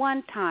 not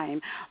one time,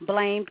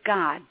 blamed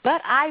God.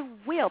 But I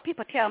will.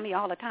 People tell me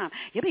all the time,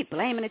 you'll be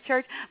blaming the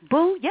church.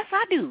 Boo, yes,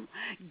 I do.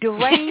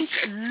 Deranged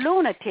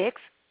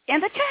lunatics in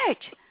the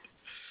church.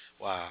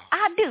 Wow.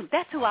 I do.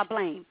 That's who I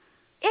blame.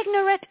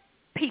 Ignorant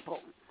people.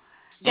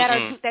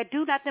 That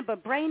do nothing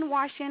but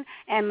brainwashing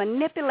and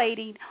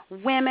manipulating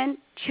women,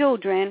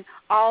 children,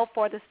 all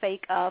for the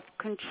sake of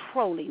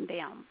controlling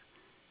them.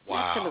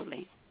 Wow.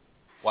 Absolutely.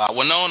 Wow.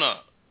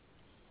 Winona,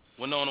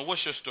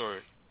 what's your story?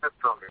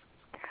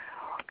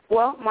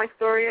 Well, my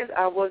story is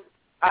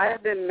I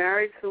have been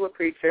married to a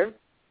preacher,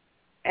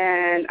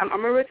 and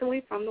I'm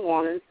originally from New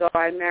Orleans, so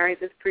I married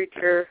this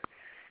preacher,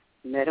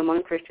 met him on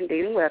a Christian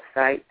dating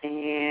website,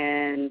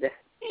 and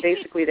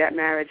basically that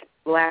marriage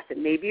lasted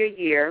maybe a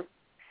year.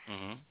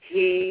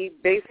 He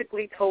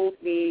basically told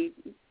me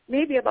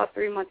maybe about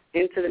 3 months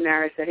into the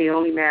marriage that he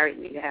only married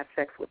me to have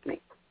sex with me.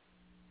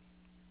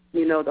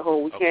 You know, the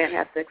whole we can't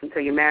have sex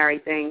until you're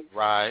married thing.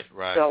 Right.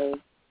 So,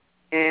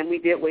 and we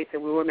did wait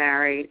till we were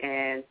married,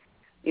 and,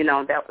 you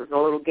know, that was a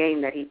little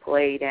game that he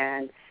played,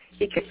 and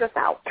he kicked us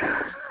out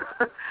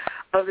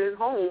of his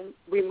home.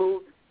 We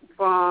moved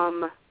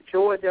from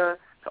Georgia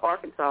to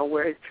Arkansas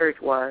where his church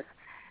was,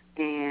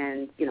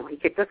 and, you know, he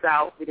kicked us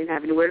out. We didn't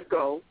have anywhere to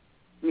go.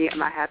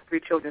 I had 3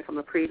 children from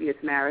a previous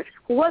marriage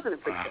who wasn't a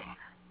preacher.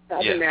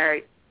 I've been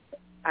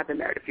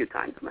married a few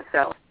times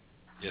myself.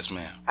 Yes,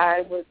 ma'am.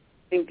 I was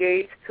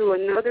engaged to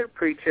another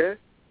preacher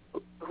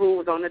who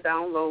was on the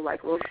down low,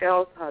 like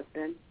Rochelle's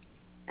husband,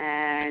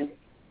 and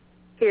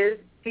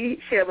he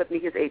shared with me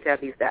his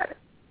HIV status,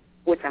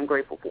 which I'm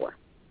grateful for.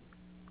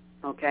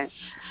 Okay,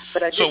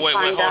 but I did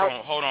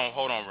hold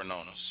on,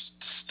 Renona.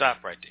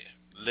 Stop right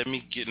there. Let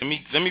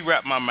me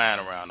wrap my mind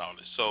around all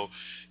this. So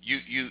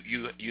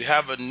you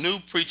have a new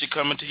preacher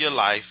coming to your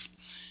life,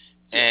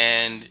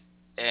 and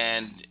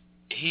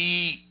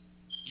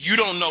you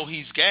don't know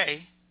he's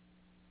gay,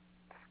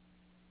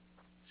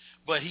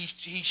 but he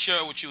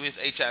shared with you his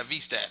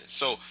HIV status.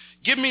 So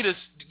give me the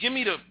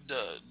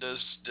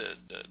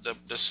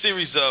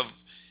series of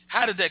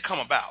how did that come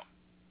about?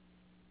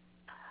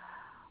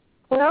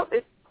 Well,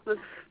 it was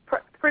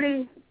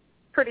pretty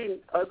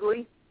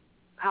ugly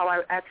how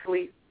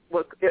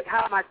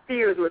my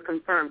fears were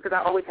confirmed, because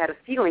I always had a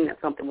feeling that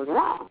something was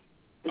wrong.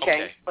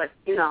 Okay. But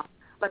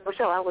like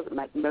Rochelle, I wasn't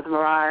like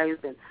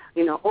mesmerized and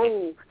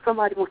oh,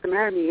 somebody wants to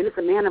marry me and it's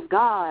a man of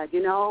God,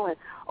 and oh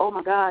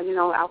my God,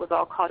 I was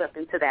all caught up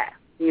into that.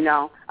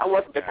 I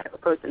wasn't the type of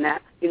person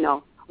that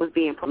was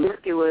being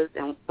promiscuous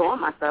and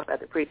throwing myself as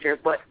a preacher.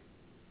 But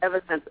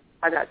ever since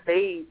I got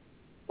saved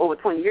over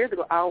 20 years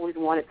ago, I always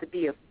wanted to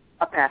be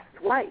a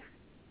pastor's wife.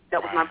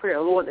 That was my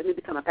prayer. Lord, let me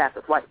become a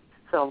pastor's wife.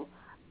 So,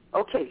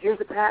 okay, here's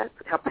a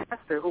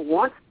pastor who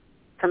wants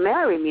to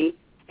marry me,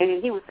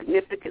 and he was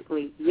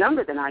significantly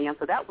younger than I am,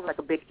 so that was like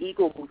a big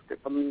ego booster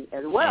for me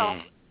as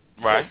well.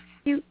 Right.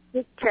 He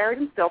carried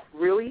himself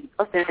really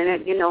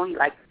effeminate. He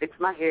liked to fix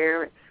my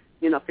hair,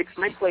 fix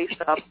my place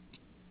up.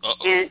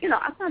 And,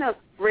 I kind of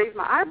raised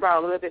my eyebrow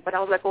a little bit, but I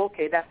was like,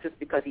 okay, that's just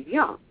because he's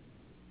young.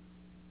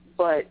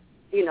 But,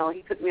 he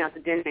took me out to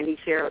dinner and he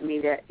shared with me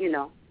that,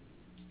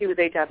 he was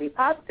HIV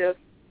positive,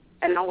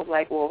 and I was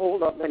like, well,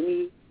 hold up, let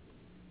me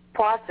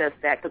process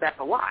that, because that's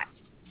a lot.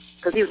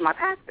 Because he was my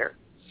pastor,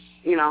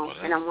 and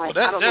I'm like,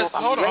 I don't know if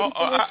I'm ready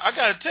for it. I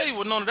got to tell you,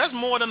 Winona, that's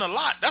more than a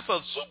lot. That's a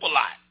super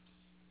lot.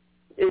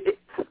 It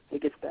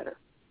gets better.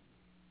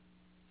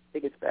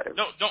 It gets better.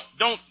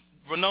 Don't,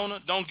 Winona,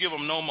 don't give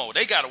them no more.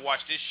 They got to watch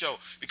this show,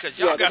 because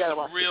y'all got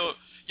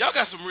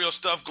some real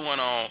stuff going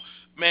on.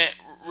 Man,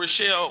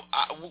 Rochelle,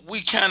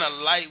 we kind of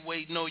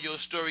lightweight know your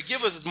story.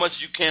 Give us as much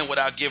as you can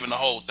without giving the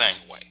whole thing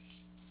away.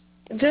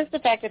 Just the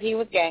fact that he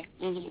was gay,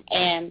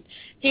 and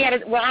he had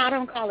I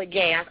don't call it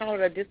gay. I call it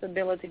a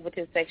disability with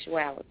his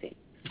sexuality.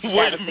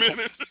 Wait a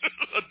minute,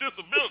 a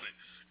disability.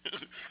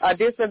 A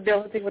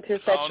disability with his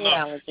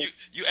sexuality.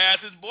 You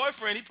asked his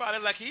boyfriend, he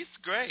probably like, he's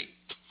great.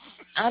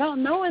 I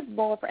don't know his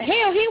boyfriend.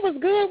 Hell, he was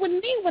good with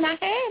me when I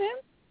had him.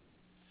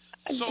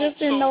 I just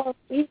didn't know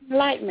if he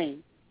liked me.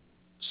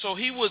 So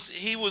he was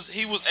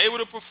able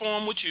to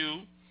perform with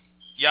you.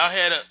 Y'all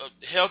had a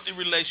healthy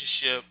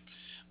relationship.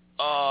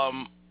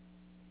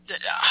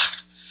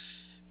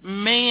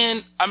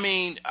 Man, I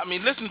mean,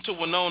 listen to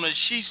Winona.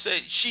 She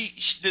said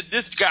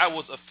this guy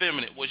was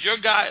effeminate. Was your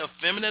guy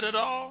effeminate at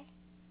all?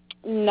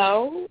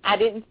 No, I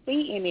didn't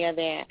see any of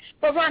that.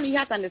 But Rodney, you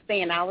have to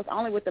understand, I was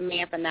only with a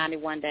man for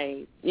 91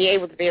 days. Yeah,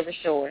 it was very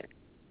short.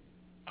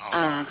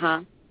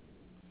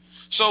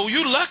 So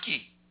you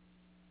lucky.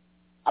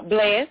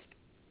 Blessed.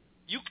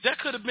 That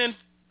could have been,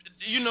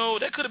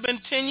 that could have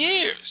been 10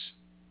 years.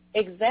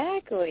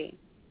 Exactly.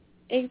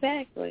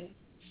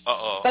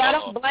 But I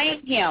don't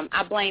blame him.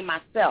 I blame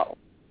myself,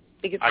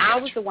 because I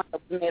was the one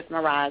that was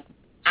mesmerized.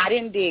 I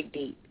didn't dig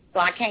deep, so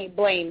I can't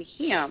blame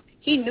him.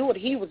 He knew what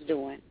he was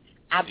doing.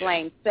 I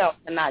blame self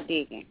for not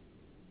digging.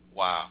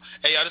 Wow.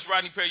 Hey, y'all, this is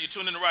Rodney Perry. You're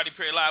tuned in to Rodney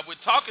Perry Live. We're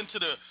talking to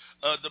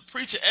the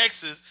Preacher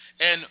Exes,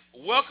 and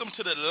welcome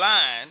to the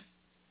line,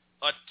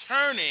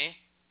 Attorney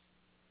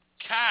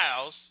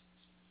Kyles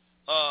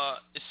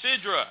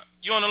Isidra.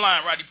 You're on the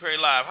line, Rodney Perry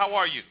Live. How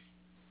are you?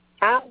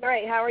 I'm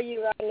great. How are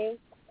you, Rodney?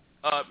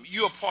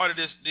 You are part of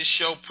this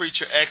show,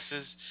 Preacher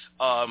Exes.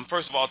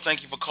 First of all,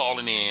 thank you for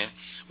calling in.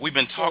 We've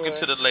been talking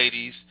to the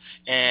ladies,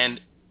 and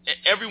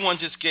everyone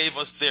just gave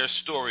us their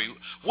story.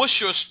 What's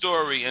your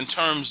story in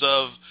terms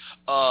of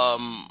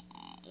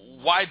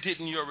why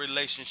didn't your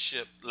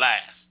relationship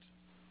last?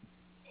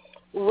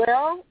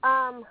 Well,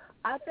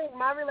 I think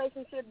my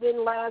relationship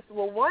didn't last.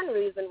 Well, one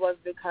reason was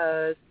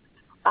because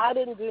I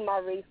didn't do my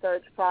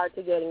research prior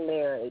to getting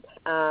married.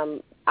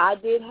 I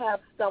did have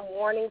some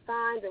warning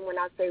signs, and when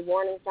I say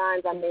warning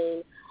signs, I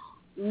mean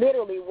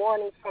literally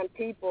warnings from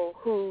people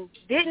who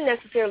didn't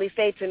necessarily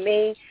say to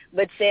me,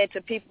 but said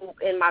to people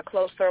in my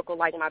close circle,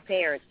 like my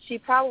parents. She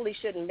probably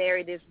shouldn't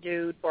marry this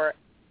dude for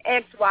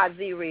X, Y,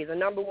 Z reason.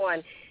 Number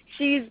one,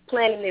 she's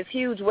planning this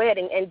huge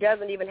wedding and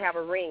doesn't even have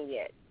a ring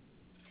yet.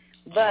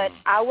 But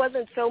I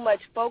wasn't so much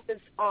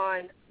focused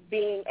on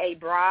being a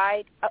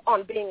bride,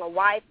 on being a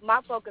wife.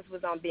 My focus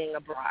was on being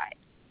a bride.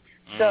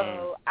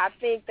 So I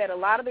think that a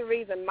lot of the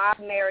reason my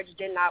marriage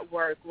did not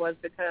work was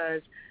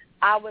because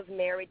I was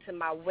married to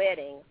my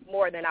wedding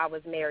more than I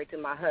was married to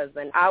my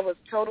husband. I was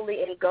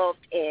totally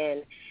engulfed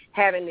in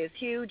having this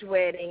huge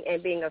wedding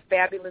and being a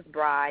fabulous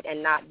bride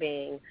and not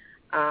being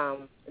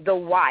the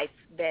wife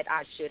that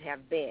I should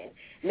have been.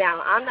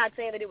 Now, I'm not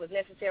saying that it was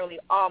necessarily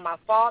all my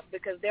fault,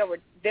 because there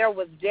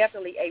was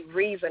definitely a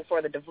reason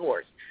for the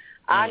divorce.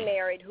 I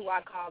married who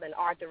I call an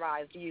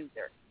authorized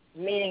user,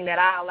 meaning that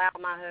I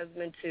allowed my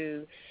husband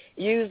to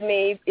use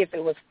me if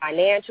it was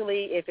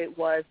financially, if it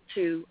was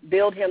to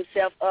build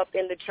himself up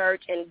in the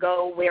church and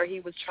go where he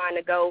was trying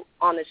to go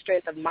on the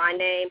strength of my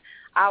name.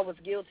 I was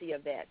guilty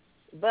of that.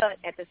 But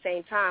at the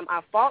same time,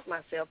 I fault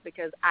myself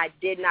because I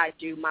did not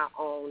do my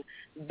own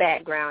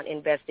background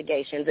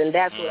investigations, and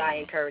that's what I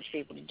encourage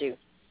people to do.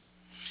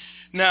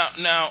 Now,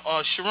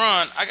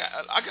 Sharon,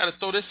 I got to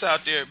throw this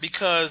out there,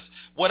 because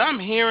what I'm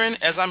hearing,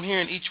 as I'm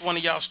hearing each one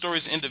of y'all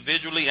stories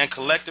individually and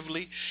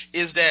collectively,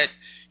 is that,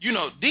 you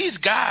know, these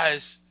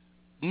guys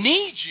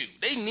need you.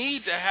 They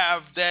need to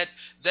have that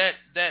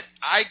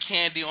eye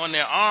candy on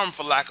their arm,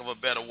 for lack of a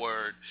better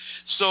word.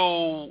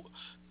 So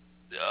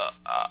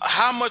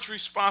how much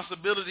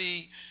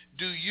responsibility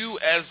do you,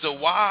 as the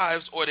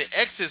wives or the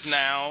exes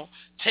now,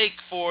 take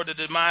for the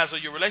demise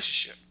of your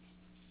relationship?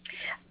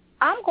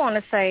 I'm going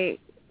to say,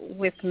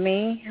 with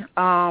me,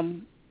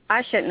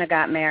 I shouldn't have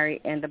got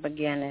married in the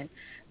beginning.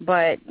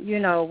 But, you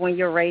know, when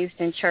you're raised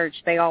in church,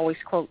 they always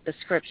quote the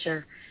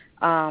scripture,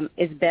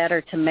 it's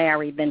better to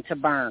marry than to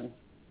burn.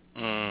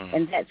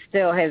 And that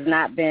still has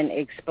not been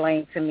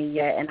explained to me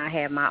yet, and I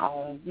have my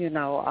own, you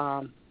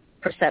know,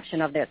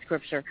 perception of that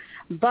scripture.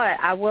 But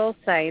I will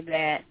say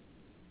that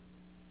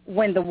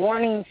when the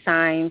warning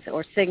signs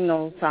or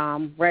signals,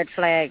 red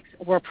flags,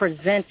 were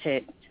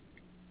presented,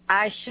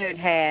 I should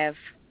have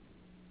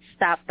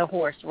stopped the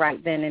horse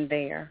right then and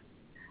there.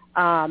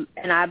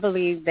 And I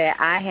believe that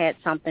I had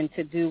something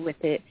to do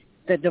with it,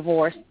 the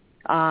divorce,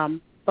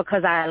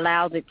 because I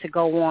allowed it to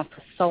go on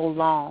for so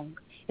long.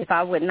 If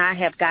I would not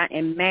have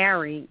gotten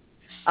married,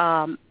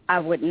 I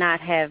would not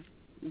have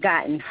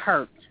gotten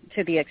hurt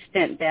to the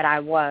extent that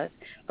I was,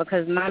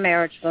 because my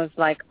marriage was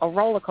like a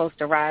roller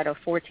coaster ride of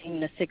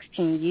 14 to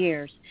 16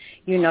 years.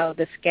 You know,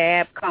 the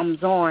scab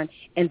comes on,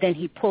 and then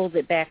he pulls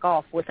it back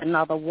off with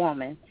another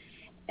woman.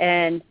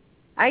 And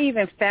I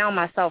even found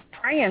myself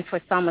praying for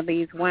some of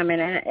these women,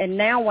 and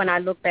now when I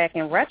look back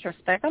in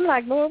retrospect, I'm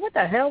like, Lord, what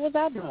the hell was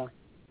I doing?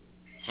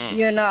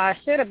 You know, I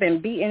should have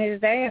been beating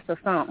his ass or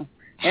something,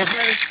 and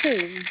hers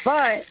too.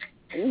 But,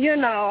 you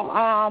know,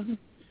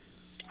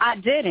 I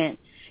didn't,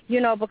 you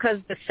know, because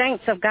the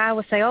saints of God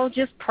would say, oh,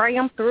 just pray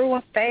them through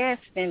and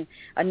fast and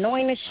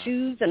anoint his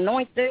shoes,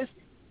 anoint this.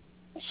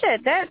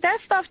 Shit, that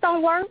stuff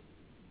don't work.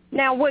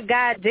 Now, what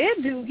God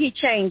did do, he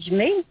changed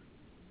me.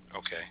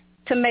 Okay.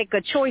 To make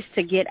a choice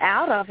to get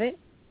out of it.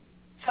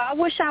 So I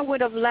wish I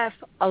would have left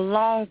a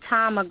long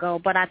time ago,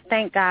 but I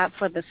thank God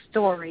for the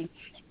story,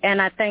 and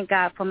I thank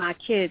God for my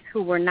kids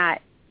who were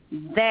not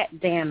that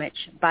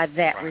damaged by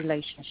that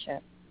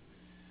relationship.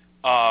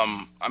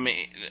 I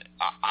mean,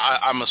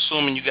 I'm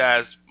assuming you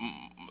guys,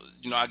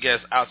 you know, I guess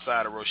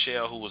outside of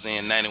Rochelle, who was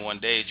in 91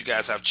 Days, you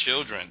guys have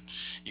children.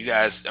 You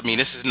guys, I mean,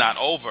 this is not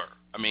over.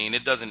 I mean,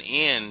 it doesn't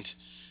end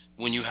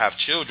when you have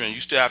children.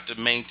 You still have to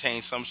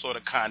maintain some sort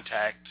of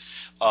contact.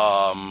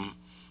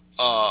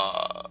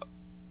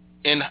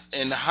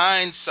 In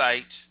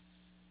hindsight,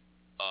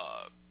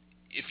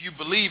 if you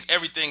believe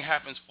everything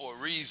happens for a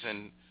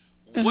reason,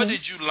 what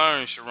did you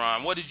learn,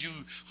 Sharon? What did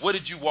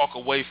you walk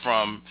away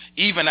from,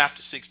 even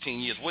after 16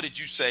 years? What did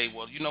you say,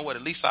 well, you know what,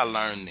 at least I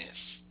learned this?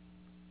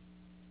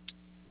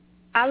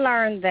 I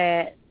learned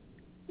that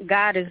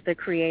God is the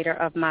creator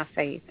of my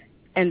faith,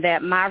 and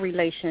that my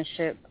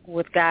relationship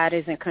with God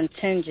isn't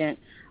contingent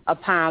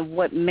upon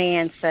what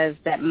man says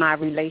that my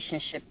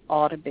relationship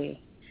ought to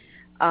be.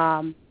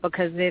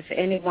 Because if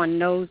anyone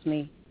knows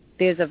me,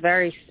 there's a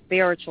very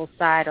spiritual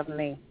side of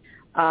me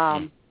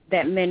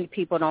that many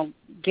people don't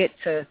get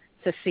to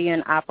see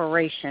in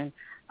operation.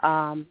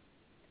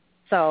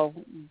 So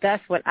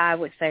that's what I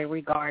would say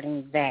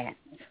regarding that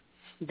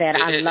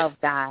I love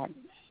God.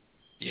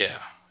 Yeah.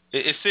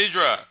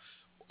 Isidra,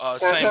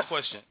 same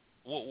question.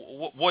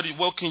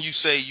 What can you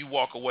say you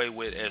walk away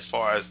with as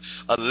far as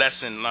a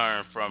lesson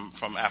learned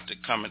from after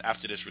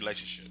this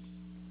relationship?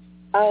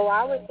 Oh,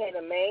 I would say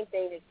the main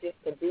thing is just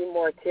to be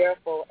more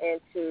careful and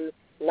to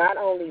not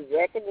only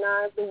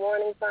recognize the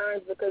warning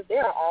signs, because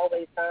there are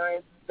always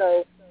signs,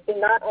 so to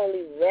not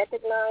only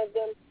recognize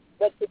them,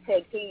 but to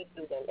take heed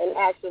to them and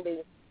actually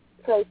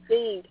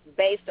proceed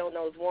based on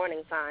those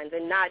warning signs,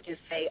 and not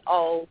just say,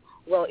 oh,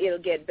 well, it'll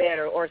get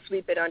better, or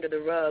sweep it under the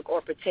rug,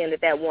 or pretend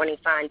that warning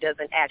sign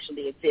doesn't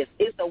actually exist.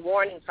 It's a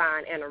warning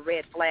sign and a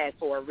red flag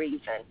for a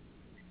reason.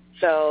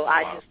 So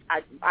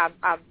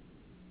I've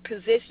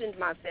positioned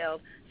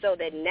myself so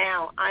that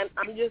now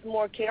I'm just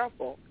more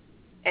careful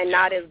and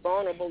not as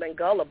vulnerable and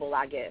gullible,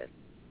 I guess.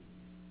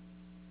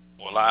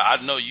 Well, I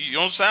know you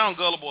don't sound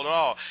gullible at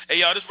all. Hey,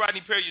 y'all, this is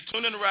Rodney Perry. You're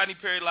tuned in to Rodney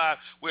Perry Live.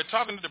 We're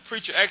talking to the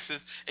Preacher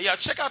Exes. Hey, y'all,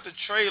 check out the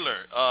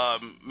trailer.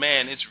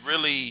 Man, it's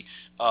really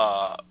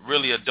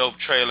a dope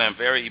trailer and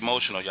very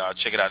emotional, y'all.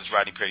 Check it out. It's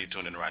Rodney Perry. You're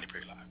tuned in to Rodney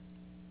Perry Live.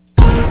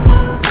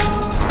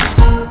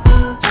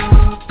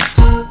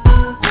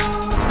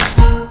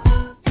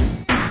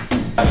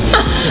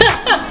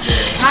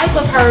 Hi,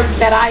 type of hurt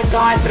that I've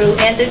gone through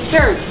in the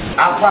church.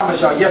 I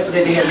promise y'all,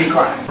 yesterday they had me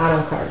crying. I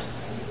don't curse.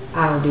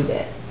 I don't do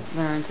that.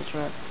 Learn to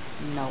trust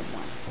no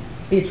one.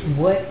 It's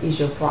what is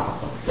your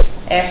problem?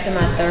 After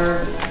my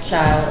third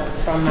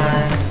child from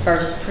my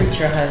first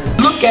preacher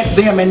husband. Look at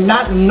them and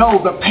not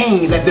know the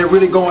pain that they're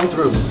really going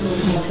through.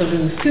 To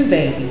lose 2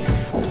 babies.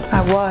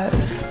 I was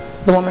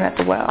the woman at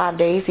the well. 5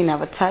 days he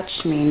never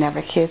touched me,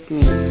 never kissed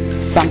me.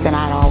 Something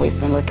I'd always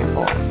been looking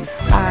for.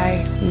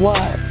 I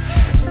was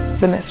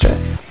the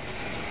mistress.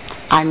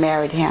 I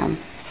married him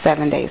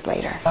 7 days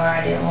later.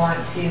 I didn't want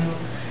to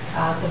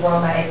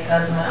throw my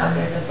ex-husband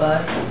under the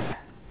bus.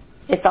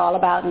 It's all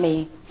about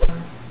me.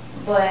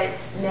 But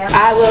now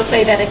I will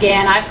say that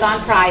again. I've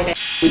gone private.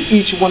 With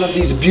each one of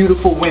these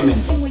beautiful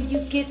women. And when you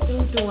get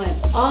through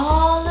doing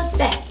all of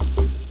that,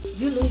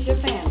 you lose your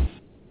family.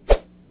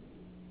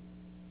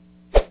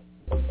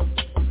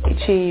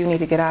 Chi, you need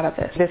to get out of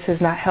this. This is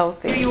not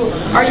healthy. Are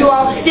you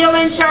all still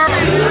in church?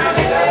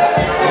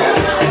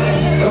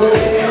 I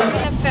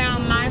have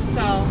found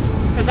myself,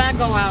 because I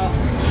go out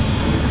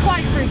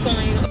quite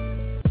frequently.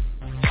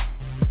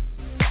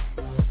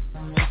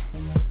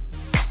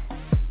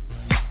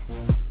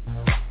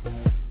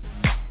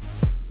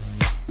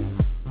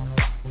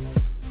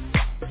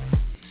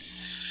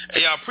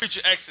 Hey, y'all,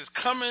 Preacher Exes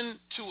coming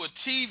to a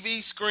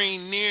TV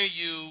screen near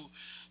you.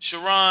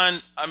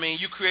 Sharon, I mean,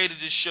 you created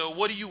this show.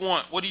 What do you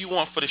want? What do you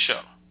want for the show?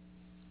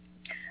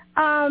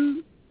 I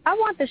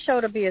want the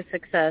show to be a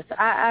success.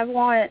 I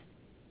want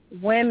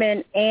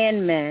women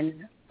and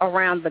men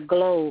around the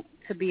globe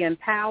to be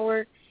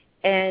empowered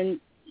and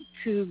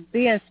to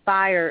be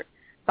inspired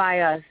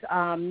by us,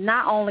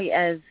 not only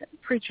as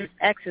Preachers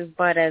Exes,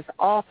 but as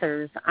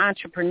authors,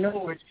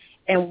 entrepreneurs,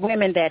 and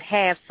women that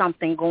have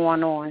something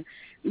going on.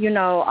 You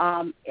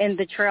know, in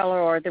the trailer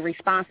or the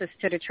responses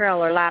to the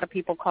trailer, a lot of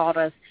people called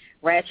us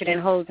ratchet and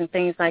hoes and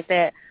things like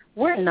that.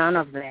 We're none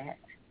of that.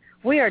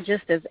 We are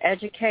just as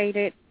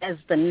educated as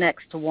the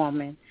next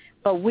woman,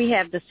 but we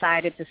have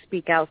decided to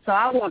speak out. So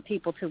I want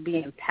people to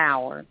be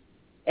empowered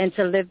and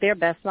to live their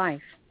best life.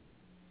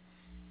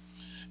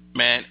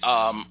 Man,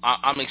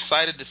 I'm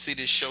excited to see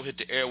this show hit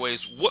the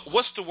airways.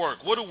 What's the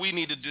work? What do we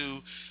need to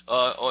do,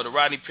 or the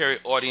Rodney Perry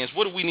audience?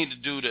 What do we need to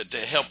do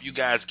to help you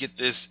guys get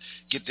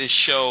this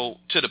show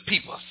to the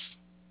people?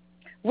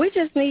 We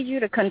just need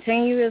you to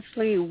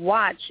continuously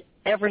watch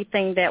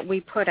everything that we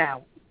put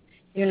out.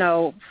 You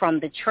know, from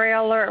the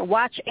trailer,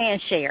 watch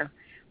and share.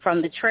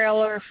 From the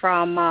trailer,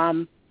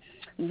 from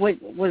what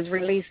was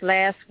released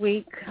last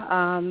week,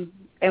 and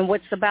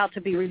what's about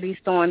to be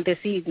released on this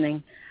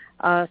evening.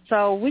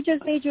 So we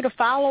just need you to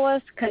follow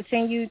us,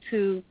 continue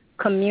to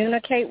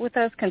communicate with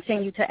us,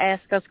 continue to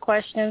ask us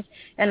questions,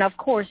 and, of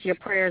course, your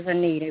prayers are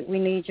needed. We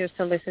need your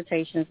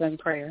solicitations and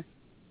prayer.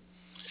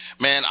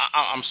 Man,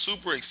 I'm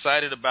super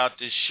excited about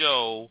this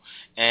show,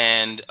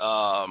 and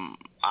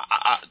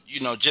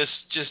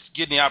just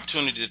getting the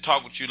opportunity to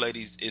talk with you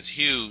ladies is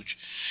huge.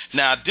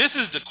 Now, this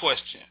is the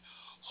question: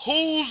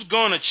 who's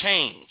gonna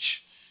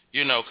change?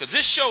 You know, because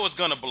this show is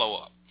gonna blow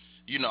up.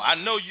 You know, I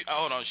know you.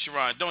 Hold on,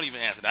 Sharon, don't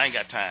even answer that. I ain't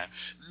got time.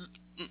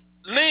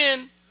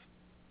 Lynn,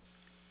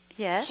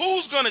 yes.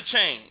 Who's gonna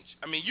change?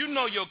 I mean, you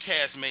know your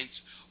castmates.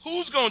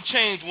 Who's gonna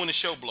change when the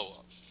show blow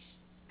up?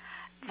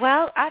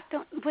 Well, I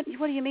don't. What do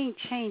you mean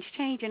change?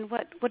 Change and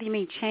what? What do you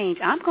mean change?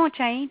 I'm going to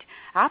change.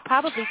 I'll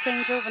probably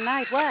change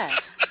overnight. What?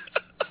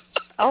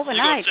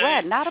 Overnight?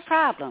 What? Not a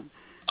problem.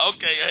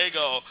 Okay, here you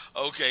go.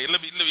 Okay,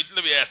 let me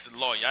ask the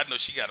lawyer. I know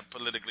she got a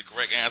politically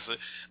correct answer.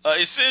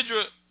 Is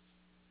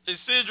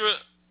Sidra?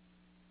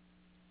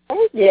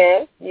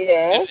 Yes.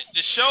 If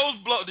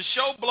the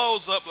show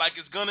blows up like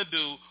it's gonna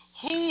do,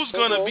 who's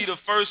gonna be the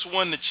first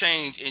one to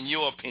change in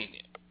your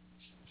opinion?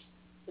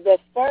 The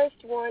first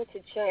one to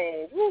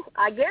change.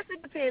 I guess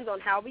it depends on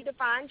how we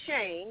define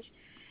change.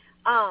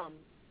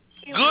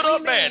 Good or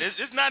bad?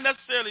 It's not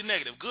necessarily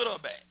negative. Good or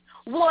bad?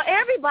 Well,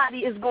 everybody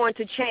is going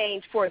to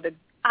change for the.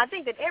 I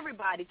think that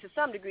everybody, to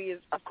some degree, is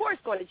of course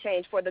going to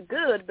change for the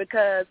good,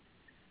 because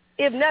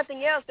if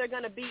nothing else, they're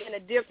going to be in a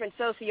different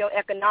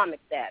socioeconomic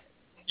status.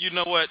 You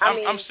know what?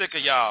 I'm sick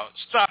of y'all.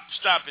 Stop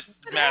it,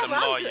 Madam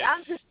Lawyer.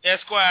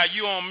 Esquire,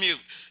 you on mute.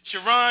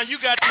 Sharon, you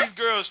got these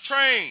girls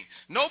trained.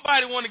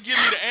 Nobody want to give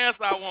me the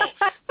answer I want.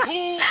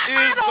 Who is going to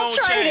change? I don't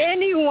train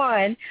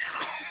anyone.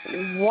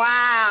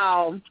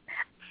 Wow.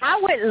 I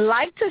would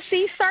like to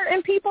see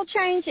certain people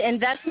change, and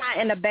that's not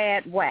in a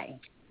bad way.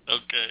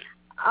 Okay.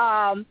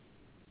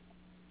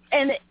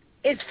 And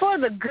it's for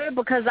the good,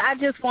 because I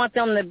just want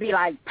them to be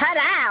like,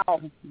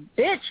 "Pow,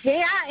 bitch,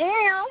 here I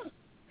am."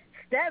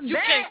 That's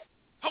bad.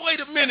 Oh,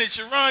 wait a minute,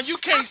 Sharon. You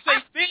can't say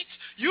bitch.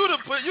 You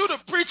the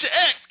Preacher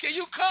X. Can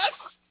you cuss?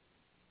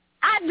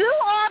 I do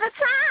all the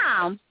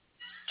time.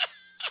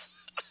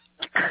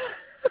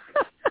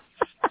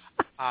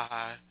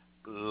 I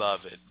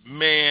love it.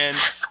 Man,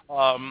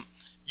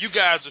 you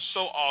guys are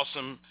so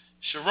awesome.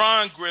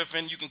 Sharon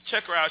Griffin, you can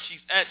check her out. She's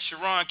at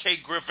Sharon K.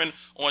 Griffin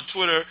on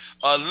Twitter.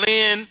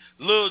 Lynn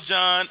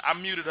Littlejohn, I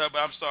muted her, but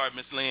I'm sorry,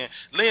 Miss Lynn.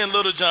 Lynn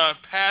Littlejohn,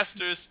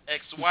 pastor's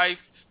ex-wife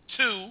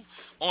 2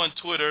 on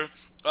Twitter.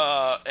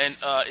 and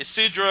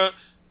Isidra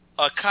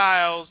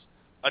Kyles,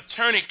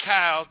 Attorney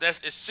Kyles, that's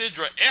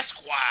Isidra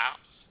Esquire,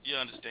 you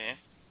understand?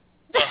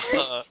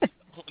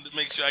 Wanted to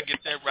make sure I get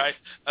that right.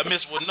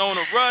 Miss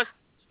Winona Russ,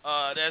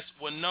 that's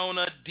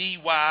Winona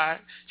D.Y.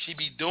 She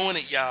be doing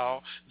it,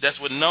 y'all. That's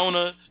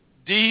Winona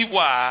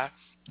D.Y.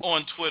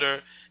 on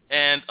Twitter.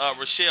 And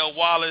Rochelle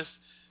Wallace.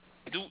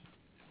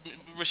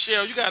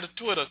 Rochelle, you got a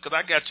Twitter because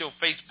I got your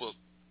Facebook.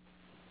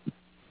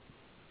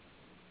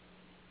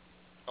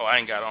 Oh, I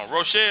ain't got on.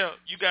 Rochelle,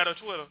 you got a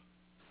Twitter?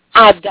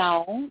 I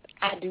don't.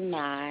 I do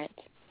not.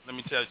 Let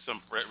me tell you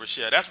something,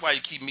 Rochelle. That's why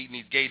you keep meeting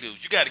these gay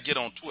dudes. You got to get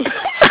on Twitter.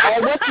 Oh,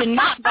 what you're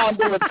not going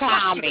to do is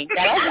call me.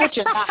 That's what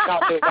you're not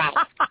going to do, right?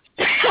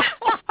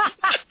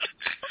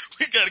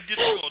 We got to get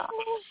you on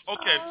Twitter.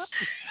 Okay.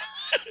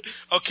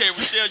 Okay,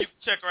 Rochelle, you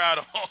can check her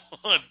out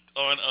on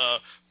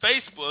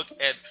Facebook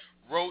at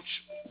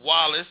Roach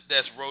Wallace.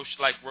 That's Roach,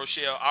 like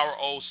Rochelle,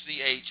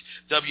 ROCHWALLACE.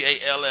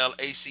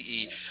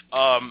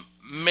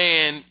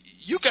 Man,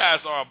 you guys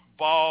are a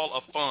ball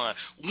of fun.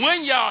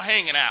 When y'all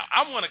hanging out,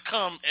 I want to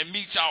come and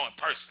meet y'all in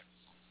person.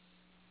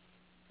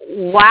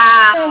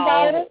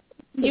 Wow.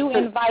 You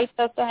invite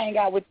us to hang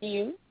out with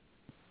you.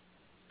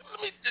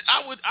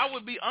 I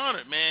would be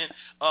honored, man.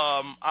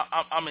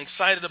 I'm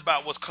excited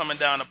about what's coming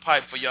down the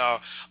pipe for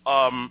y'all.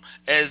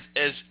 As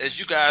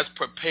you guys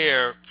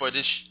prepare for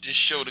this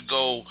show to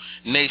go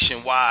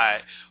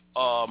nationwide,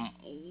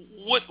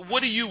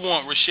 what do you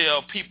want,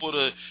 Rochelle, people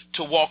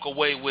to walk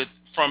away with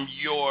from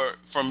your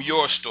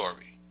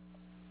story?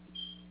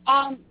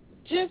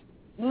 Just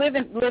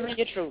living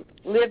your truth.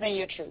 Living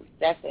your truth.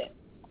 That's it.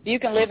 If you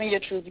can live in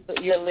your truth,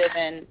 you're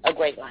living a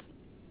great life.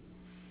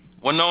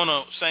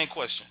 Winona, same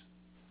question.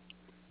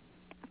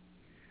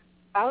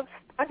 I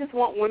just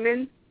want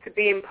women to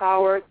be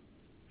empowered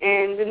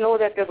and to know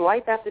that there's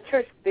life after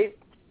church. They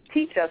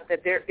teach us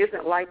that there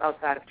isn't life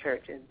outside of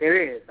church, and there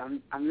is.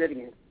 I'm living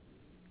it.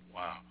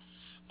 Wow.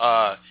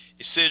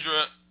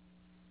 Isidra?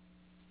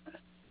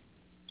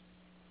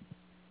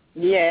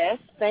 Yes,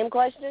 same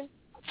question?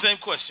 Same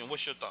question.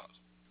 What's your thoughts?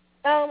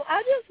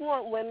 I just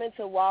want women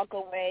to walk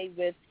away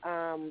with,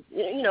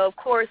 of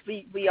course,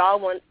 we all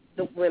want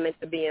the women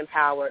to be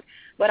empowered,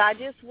 but I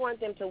just want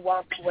them to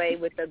walk away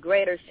with a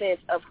greater sense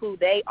of who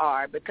they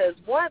are, because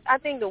once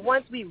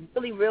we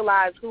really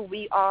realize who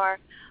we are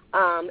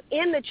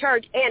in the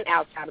church and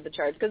outside of the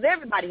church, because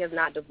everybody has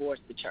not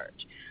divorced the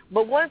church,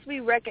 but once we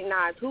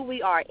recognize who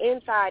we are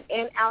inside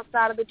and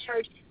outside of the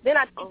church, then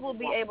I think we'll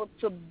be able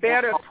to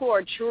better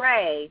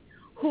portray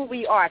who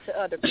we are to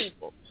other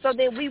people, so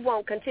that we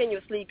won't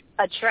continuously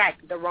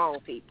attract the wrong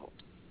people.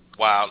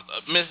 Wow.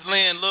 Miss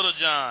Lynn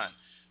Littlejohn,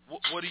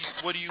 what do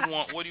you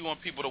want? What do you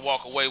want people to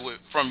walk away with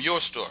from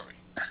your story?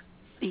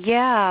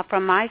 Yeah,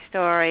 from my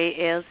story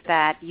is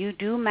that you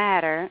do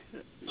matter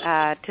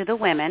to the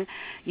women.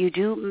 You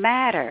do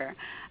matter.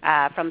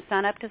 From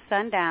sun up to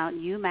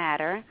sundown, you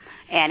matter.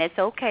 And it's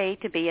okay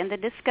to be in the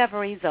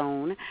discovery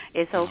zone.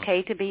 It's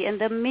okay to be in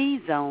the me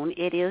zone.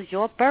 It is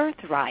your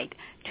birthright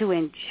to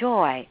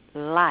enjoy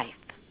life.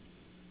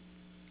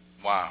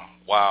 Wow.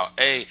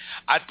 Hey,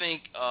 I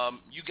think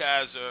you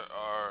guys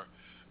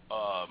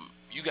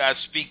you guys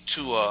speak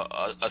to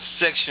a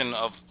section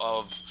of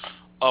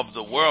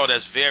the world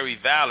that's very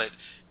valid,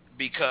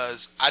 because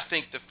I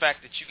think the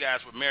fact that you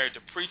guys were married to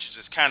preachers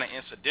is kind of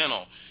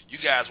incidental. You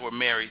guys were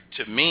married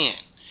to men,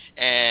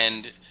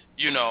 and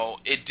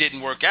it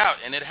didn't work out,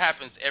 and it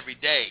happens every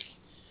day.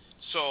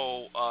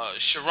 So,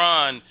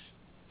 Sharon,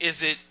 is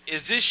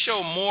this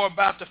show more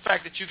about the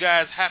fact that you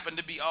guys happen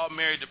to be all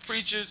married to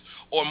preachers,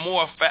 or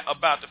more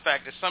about the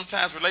fact that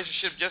sometimes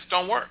relationships just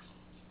don't work?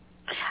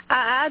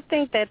 I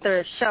think that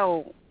the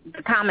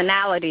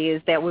commonality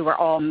is that we were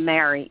all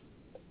married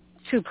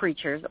to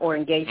preachers or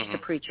engaged to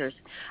preachers.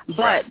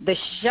 But the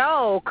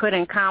show could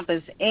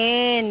encompass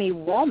any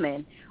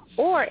woman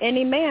or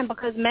any man,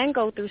 because men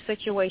go through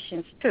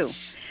situations too.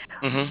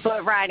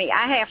 But, Rodney,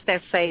 I have to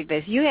say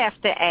this. You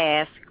have to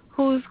ask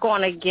who's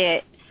going to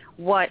get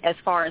what as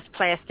far as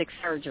plastic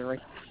surgery.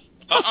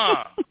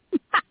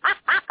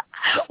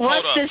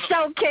 Once the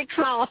show kicks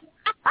off.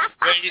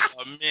 Wait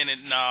a minute.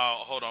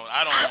 No, hold on.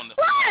 I don't want to.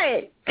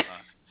 What?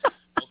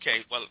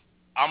 Okay, well,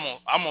 I'm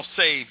gonna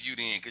save you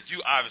then, because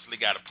you obviously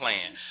got a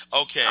plan.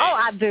 Okay. Oh,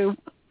 I do.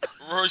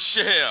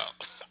 Rochelle.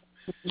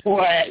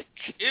 What?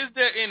 Is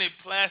there any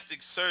plastic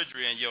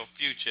surgery in your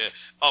future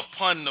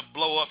upon the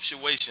blow-up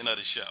situation of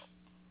the show?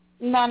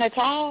 None at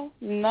all.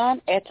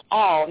 None at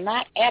all.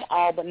 Not at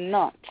all, but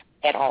none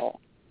at all.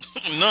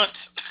 None?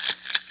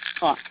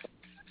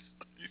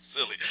 You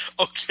silly.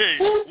 Okay,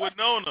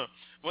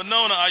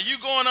 Winona, are you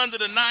going under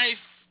the knife?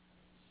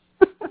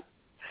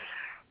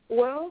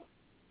 Well,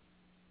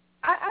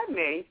 I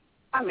may.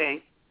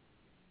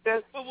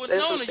 But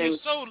Winona, you're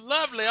so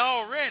lovely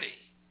already.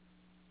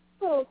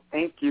 Oh,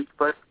 thank you.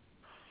 But,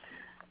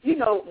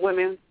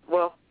 women,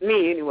 well,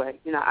 me anyway,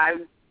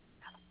 I've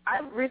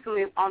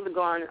recently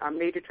undergone a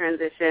major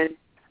transition.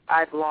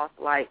 I've lost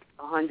like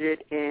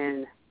 100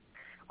 and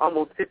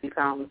almost 50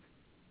 pounds.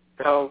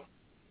 So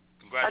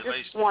congratulations.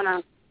 I just want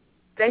to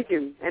Thank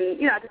you.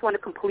 And, I just want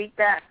to complete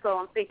that, so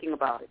I'm thinking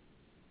about it.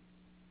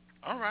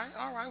 All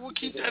right. We'll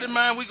keep that in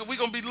mind. We're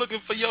going to be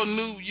looking for your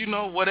new,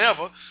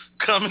 whatever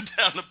coming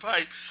down the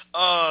pipe.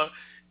 I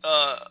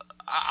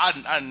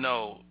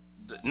know,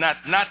 not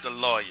the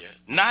lawyer.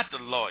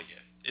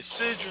 Is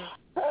Sidra?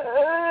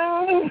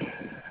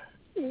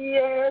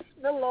 Yes,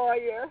 the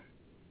lawyer.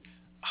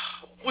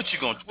 What you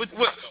going? What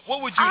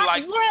would you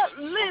like? Well,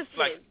 listen.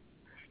 Like,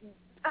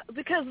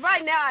 because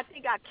right now I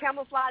think I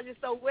camouflage it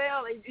so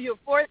well, and you're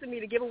forcing me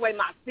to give away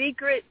my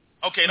secret.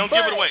 Okay, don't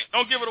give it away.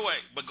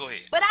 But go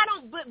ahead. But I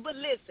don't. But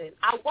listen,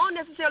 I won't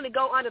necessarily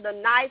go under the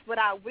knife, but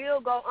I will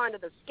go under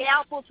the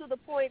scalpel to the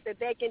point that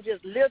they can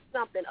just lift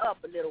something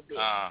up a little bit.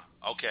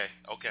 Okay.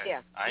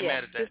 Yeah. I ain't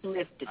mad at that. Just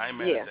lift it. I ain't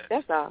mad at that.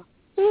 That's all.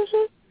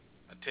 Mhm.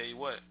 I tell you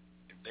what,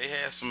 if they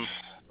had some,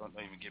 don't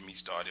even get me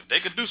started. If they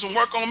could do some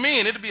work on me,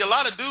 and it'd be a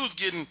lot of dudes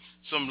getting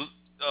some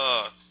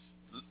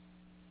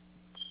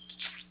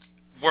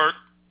work.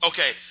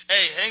 Okay.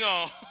 Hey, hang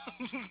on,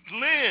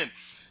 Lynn.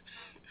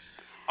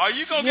 Are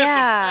you gonna get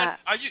some?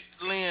 Are you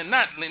Lynn?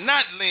 Not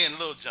Lynn,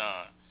 Lil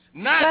Jon.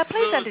 Well,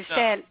 please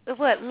understand.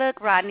 Look,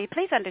 Rodney.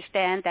 Please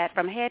understand that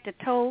from head to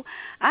toe,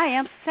 I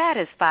am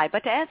satisfied.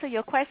 But to answer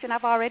your question,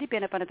 I've already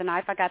been up under the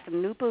knife. I got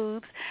some new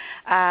boobs.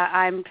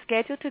 I'm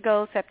scheduled to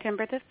go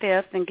September the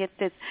 5th and get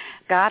this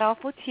god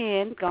awful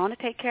chin. Going to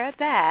take care of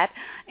that.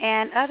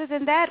 And other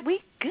than that,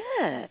 we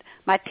good.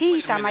 My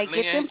teeth, I might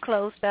get them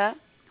closed up.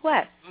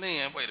 What?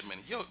 Lynn, wait a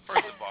minute.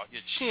 First of all,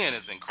 your chin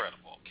is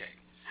incredible. Okay.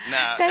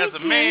 Now, Thank as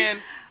a you.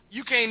 man,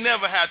 you can't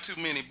never have too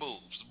many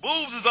boobs.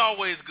 Boobs is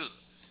always good.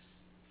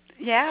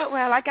 Yeah,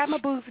 well, I got my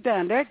boobs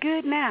done. They're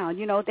good now.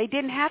 They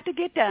didn't have to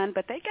get done,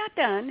 but they got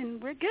done,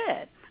 and we're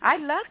good. I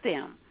love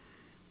them.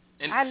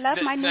 And I love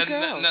my new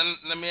girl. Now,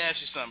 let me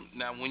ask you something.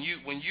 Now, when you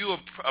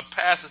a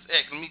pastor's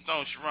ex, let me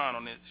throw Sharon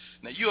on this.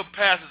 Now, you a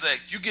pastor's ex,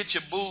 you get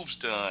your boobs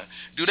done.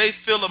 Do they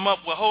fill them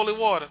up with holy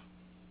water?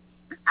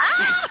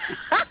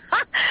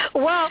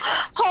 Well,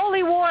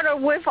 holy water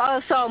with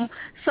some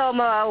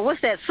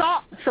what's that,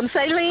 salt, some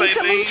saline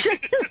solution.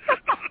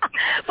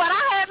 But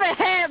I haven't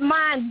had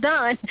mine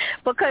done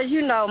because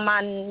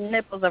my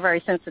nipples are very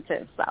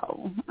sensitive.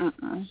 So.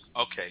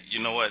 Okay, you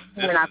know what?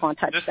 We're not going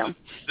to touch them.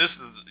 This is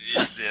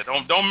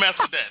don't mess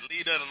with that.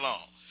 Leave that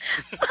alone.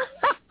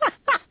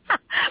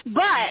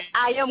 But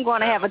I am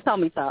going to have a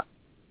tummy tuck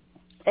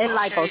and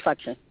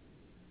liposuction.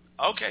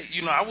 Okay,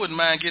 I wouldn't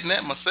mind getting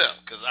that myself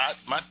because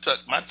my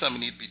tummy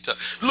needs to be tucked.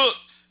 Look,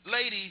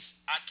 ladies,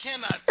 I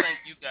cannot thank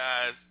you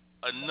guys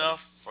enough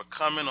for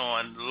coming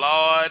on.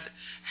 Lord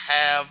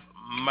have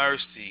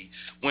mercy.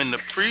 When the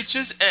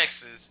Preachers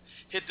Exes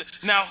hit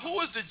now,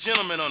 who is the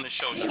gentleman on the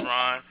show,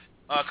 Sharon?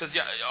 Because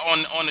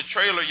on the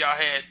trailer y'all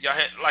had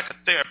like a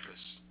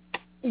therapist.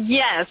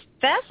 Yes,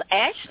 that's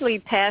actually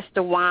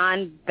Pastor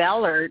Juan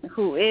Bellard,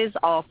 who is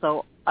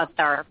also a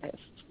therapist.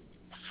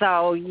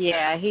 So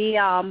yeah, he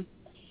kind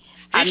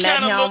of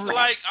looked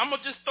like, I'm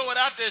going to just throw it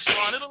out there,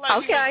 Sharon. It looked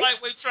like he was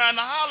lightweight trying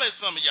to holler at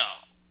some of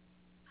y'all.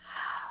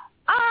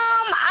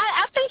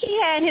 I think he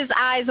had his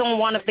eyes on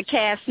one of the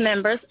cast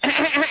members. Who?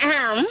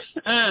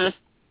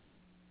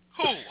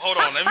 Hold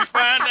on. Let me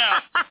find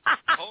out.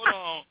 Hold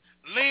on.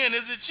 Lynn,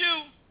 is it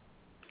you?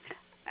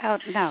 Oh,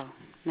 no.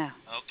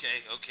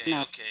 Okay. No.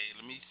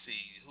 Let me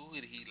see. Who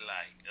would he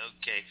like?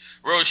 Okay.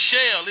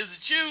 Rochelle, is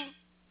it you?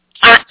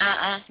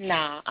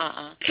 No.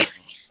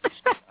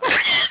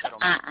 That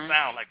don't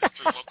sound like the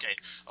truth. Okay,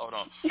 hold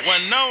on.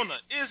 Winona,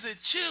 is it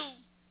you?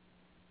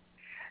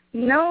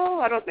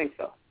 No, I don't think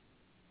so.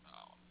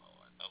 Oh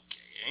Lord.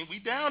 Okay, we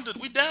down to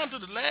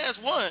the last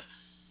one.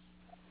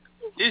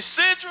 Is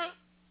Sidra?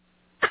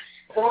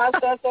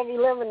 Process of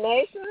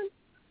elimination.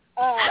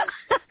 I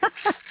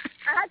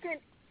can,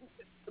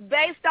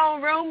 based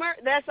on rumor.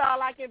 That's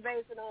all I can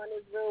base it on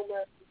is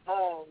rumor.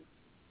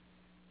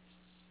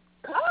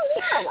 Call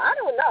him. I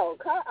don't know.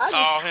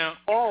 Call him.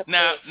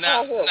 Now,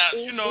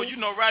 you know,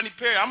 Rodney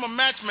Perry. I'm a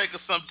matchmaker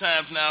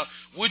sometimes. Now,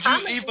 would you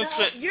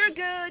You're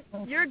good.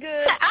 You're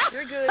good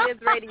as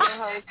radio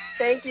host.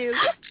 Thank you.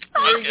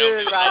 You're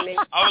good, Rodney.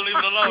 I will leave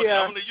it alone.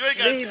 Yeah. You ain't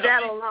got to leave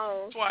that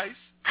alone. Twice,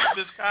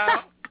 Miss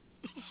Kyle.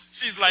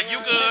 She's like,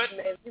 you good?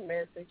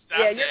 Messy. Stop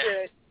yeah, that. you're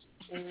good.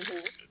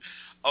 Mm-hmm.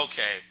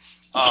 Okay.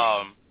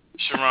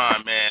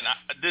 Sharon, man,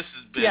 this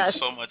has been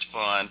so much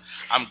fun.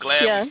 I'm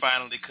glad we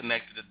finally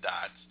connected the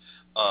dots.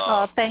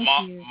 Thank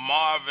you.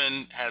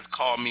 Marvin has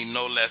called me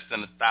no less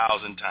than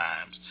 1,000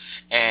 times,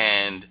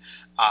 and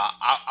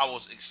I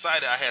was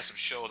excited. I had some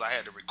shows I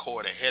had to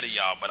record ahead of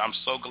y'all, but I'm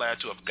so glad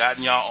to have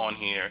gotten y'all on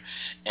here.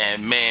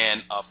 And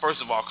man,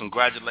 first of all,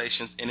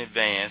 congratulations in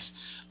advance.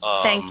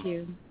 Thank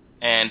you.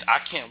 And I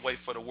can't wait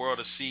for the world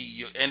to see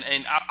you.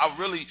 And I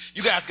really,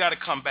 you guys got to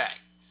come back.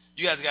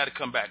 You guys got to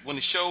come back when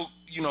the show,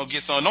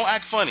 gets on. Don't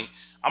act funny.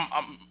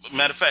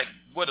 Matter of fact,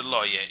 where the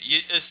lawyer at?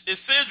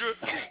 It's Sidra.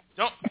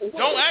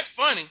 Don't act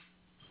funny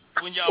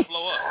when y'all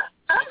blow up.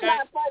 Okay? I'm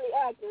not a funny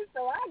actor,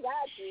 so I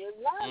got you. As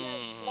long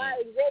as my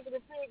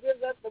executive team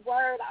gives us the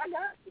word, I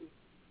got you.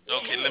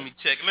 Okay, let me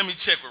check with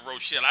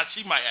Rochelle.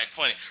 She might act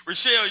funny.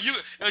 Rochelle, you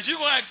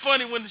gonna act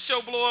funny when the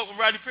show blow up when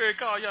Rodney Perry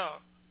call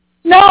y'all?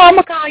 No, I'm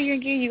going to call you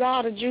and give you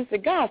all the juicy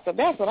gossip.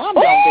 That's what I'm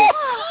going to do.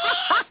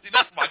 See,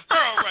 that's my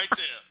girl right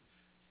there.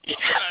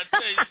 I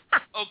tell you.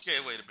 Okay,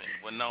 wait a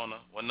minute. Winona,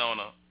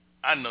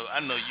 I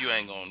know you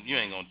ain't gonna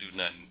do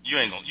nothing. You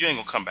ain't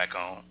gonna come back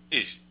on,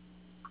 is you?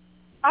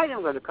 I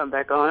am going to come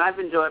back on. I've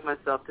enjoyed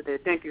myself today.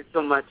 Thank you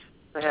so much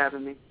for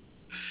having me.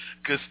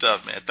 Good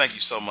stuff, man. Thank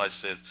you so much,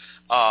 sis.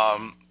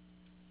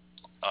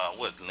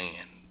 What's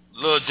Lynn?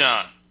 Lil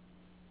John.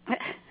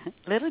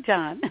 Little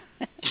John.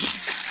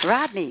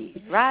 Rodney,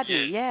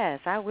 yes,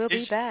 I will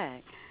be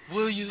back.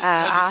 Will you?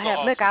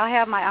 I'll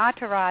have my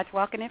entourage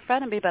walking in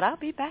front of me, but I'll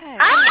be back.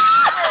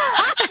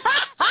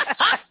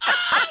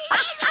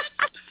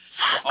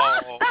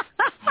 Oh,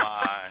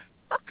 my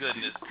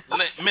goodness.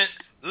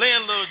 Lynn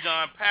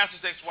Littlejohn, pastor's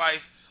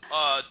ex-wife,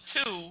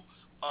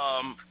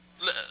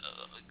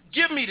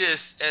 give me this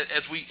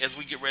as we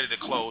get ready to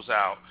close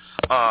out.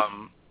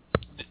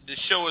 The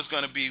show is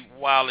going to be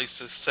wildly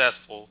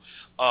successful,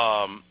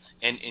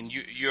 and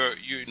you're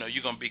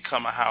going to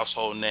become a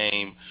household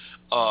name.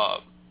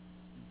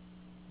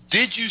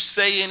 Did you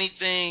say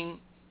anything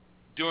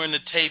during the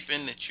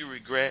taping that you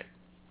regret?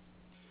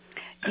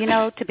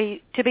 To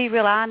be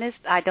real honest,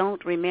 I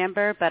don't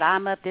remember, but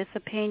I'm of this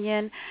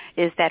opinion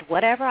is that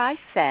whatever I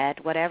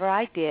said, whatever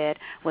I did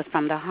was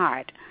from the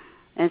heart.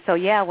 And so,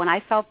 when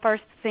I saw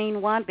first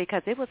scene 1,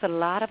 because it was a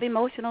lot of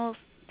emotional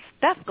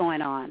stuff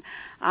going on,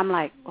 I'm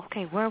like,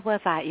 okay, where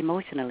was I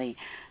emotionally?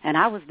 And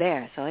I was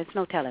there, so it's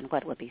no telling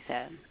what would be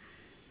said.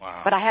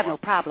 Wow. But I have no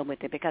problem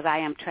with it because I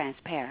am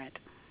transparent.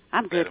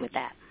 I'm good with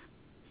that.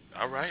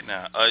 All right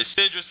now,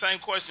 Sidra, same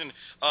question.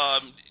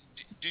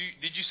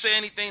 Did you say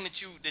anything that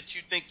you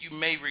think you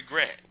may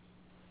regret?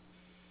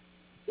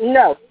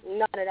 No,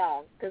 not at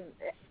all. Because,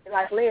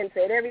 like Lynn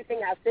said,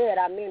 everything I said,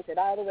 I meant it,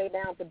 all the way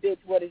down to bitch,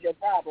 what is your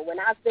problem? When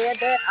I said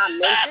that, I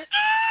meant it.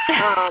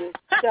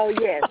 So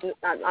yes,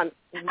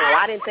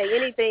 I didn't say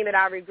anything that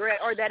I regret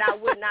or that I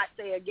would not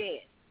say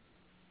again.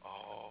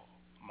 Oh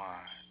my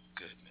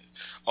goodness.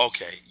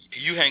 Okay,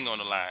 you hang on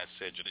the line,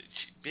 Cedric.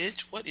 Bitch,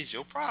 what is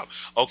your problem?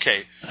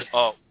 Okay,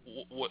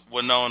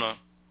 Winona.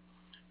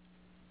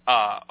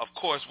 Of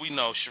course, we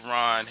know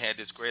Sharon had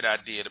this great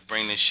idea to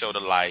bring this show to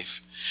life.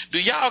 Do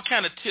y'all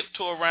kind of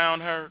tiptoe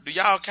around her? Do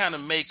y'all kind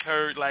of make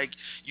her like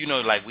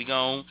we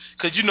gon'?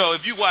 Because,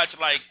 if you watch,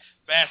 like,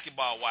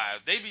 Basketball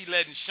Wives, they be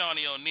letting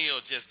Shawnee O'Neal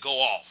just go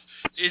off.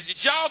 Is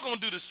y'all going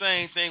to do the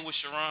same thing with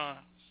Sharon?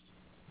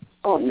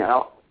 Oh,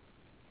 no.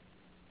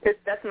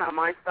 That's not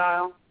my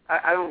style.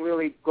 I don't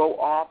really go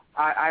off.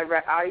 I'm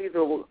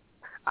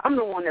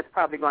the one that's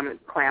probably going to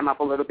clam up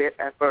a little bit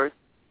at first,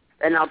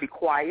 and I'll be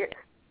quiet.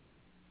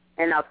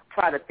 And I'll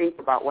try to think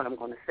about what I'm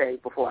going to say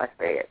before I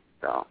say it.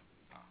 So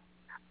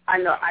I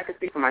know I can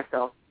speak for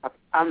myself.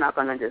 I'm not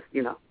going to just,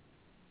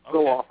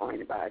 go off on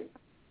anybody.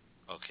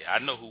 Okay, I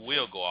know who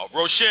will go off.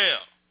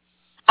 Rochelle.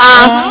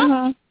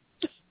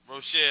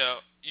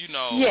 Rochelle,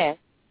 Yes.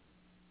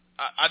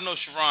 I know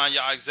Sharon,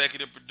 y'all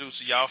executive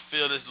producer, y'all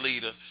feel this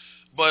leader.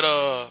 But,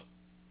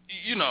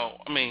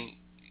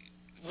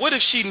 what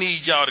if she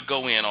needs y'all to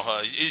go in on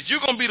her? Is you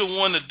going to be the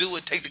one to do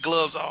it, take the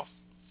gloves off?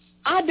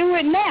 I do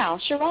it now.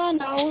 Sharon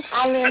knows.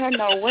 I let her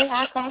know where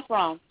I come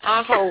from.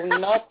 I hold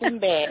nothing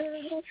back.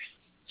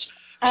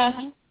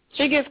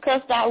 She gets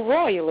cussed out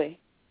royally.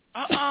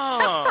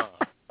 Yeah.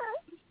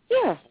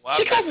 Well,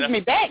 she cusses me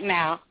back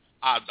now.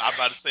 I'm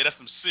about to say that's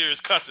some serious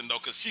cussing, though,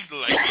 because she's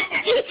like,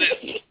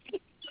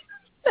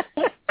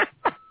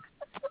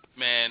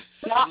 man.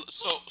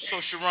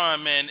 So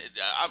Sharon, man,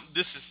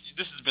 this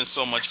has been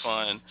so much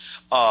fun.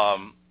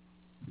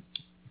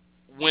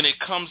 When it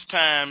comes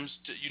time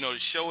to, the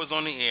show is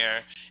on the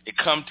air, it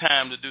come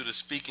time to do the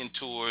speaking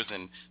tours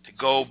and to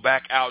go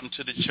back out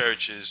into the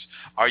churches.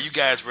 Are you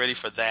guys ready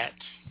for that?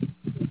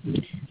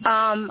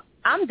 I'm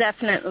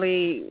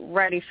definitely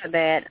ready for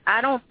that.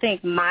 I don't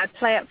think my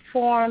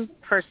platform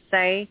per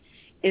se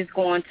is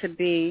going to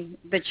be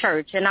the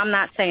church. And I'm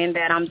not saying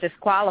that I'm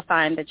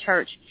disqualifying the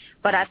church,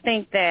 but I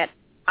think that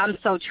I'm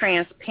so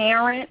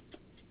transparent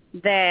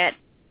that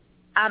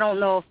I don't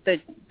know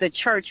if the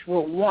church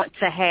will want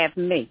to have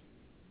me.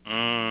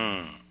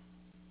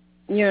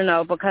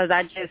 Because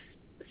I just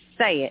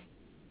say it.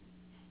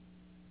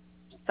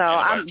 So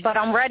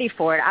I'm ready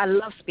for it. I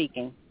love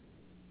speaking.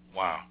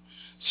 Wow.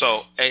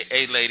 So,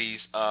 hey ladies,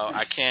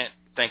 I can't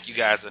thank you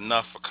guys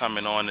enough for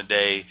coming on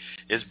today.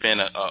 It's been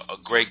a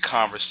great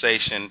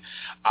conversation.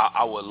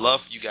 I would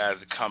love for you guys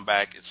to come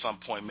back at some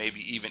point, maybe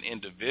even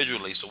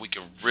individually, so we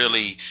can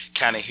really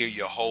kind of hear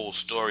your whole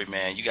story,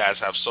 man. You guys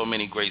have so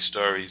many great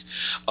stories.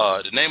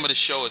 The name of the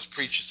show is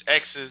Preachers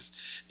Exes.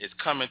 It's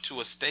coming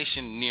to a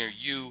station near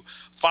you.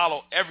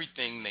 Follow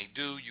everything they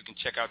do. You can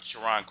check out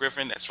Sharon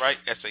Griffin. That's right.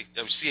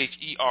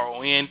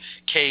 Cheron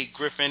K.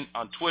 Griffin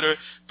on Twitter.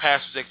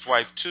 Pastor's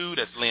ex-wife 2.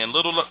 That's Lynn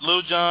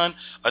Littlejohn.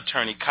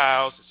 Attorney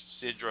Kyles.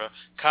 This is Sidra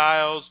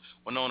Kyles.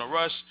 Winona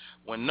Rush.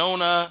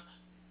 Winona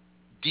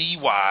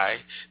D.Y.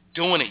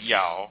 Doing it,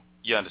 y'all.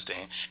 You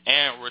understand.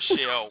 And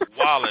Rochelle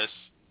Wallace.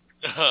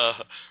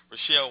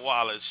 Rochelle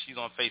Wallace. She's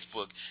on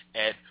Facebook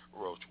at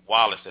Roach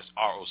Wallace. That's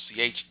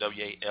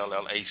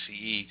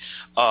ROCHWALLACE.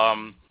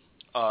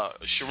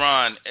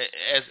 Sharon,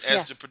 as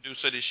the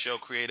producer of this show,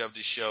 creator of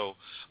this show,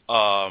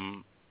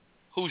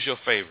 who's your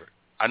favorite?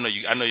 I know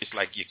it's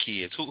like your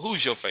kids.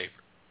 Who's your favorite?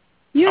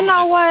 You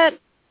know what?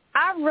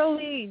 I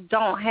really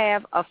don't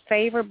have a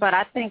favorite, but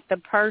I think the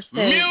person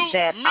Mute.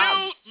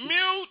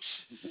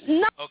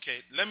 No.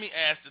 Okay, let me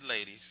ask the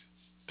ladies.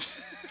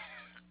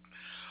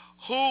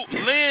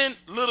 Lynn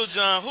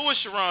Littlejohn, who is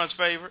Sharon's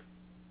favorite?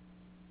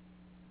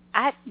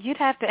 You'd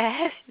have to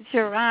ask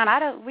Sharon. I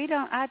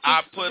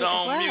put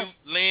on mute.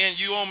 Lynn,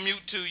 you on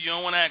mute too. You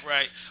don't want to act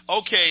right.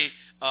 Okay,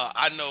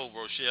 I know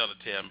Rochelle to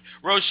tell me.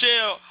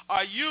 Rochelle,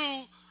 are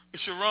you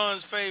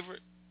Sharon's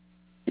favorite?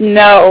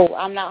 No,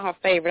 I'm not her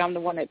favorite. I'm the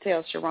one that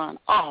tells Sharon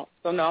off.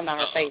 So no, I'm not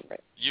her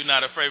favorite. You're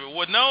not her favorite.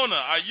 Winona,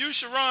 are you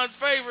Sharon's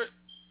favorite?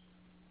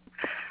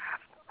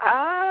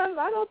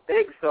 I don't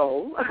think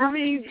so. I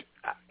mean,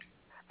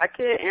 I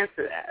can't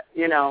answer that.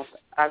 You know,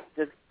 I'm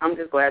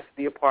just glad to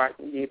be a part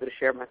and be able to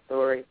share my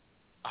story.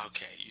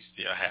 Okay, you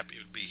still happy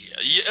to be here.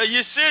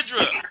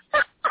 Ysidra.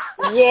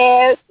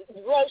 Yes,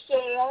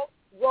 Rochelle.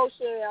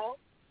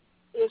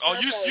 Oh,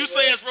 you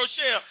say it's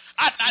Rochelle.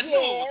 I knew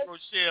it was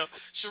Rochelle.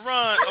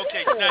 Sharon,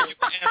 okay, now you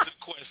can answer the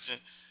question.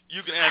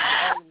 You can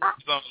answer all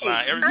the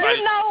line.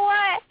 Everybody.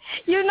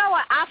 You know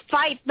what? I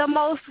fight the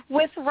most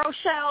with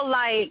Rochelle.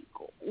 Like,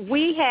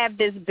 we have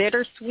this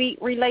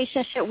bittersweet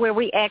relationship where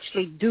we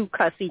actually do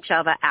cuss each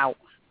other out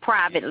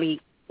privately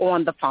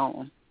on the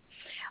phone.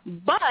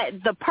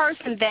 But the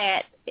person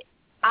that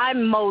I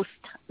most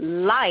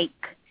like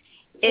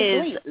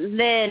is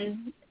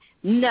Lynn.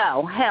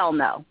 No, hell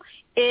no.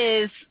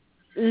 Is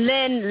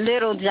Lynn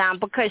Littlejohn,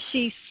 because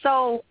she's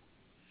so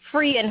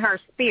free in her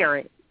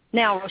spirit.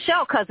 Now,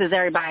 Rochelle cusses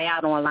everybody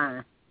out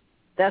online.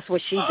 That's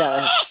what she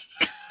does.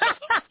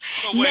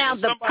 So wait, now,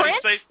 the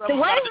prince,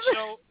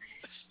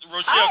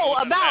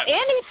 about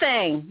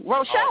anything.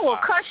 Rochelle will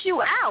cuss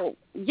you out.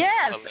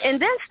 Yes, and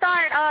then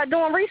start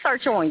doing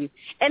research on you.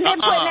 And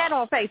then putting that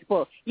on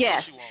Facebook.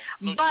 Yes.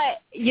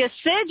 But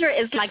Ysidra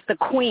is like the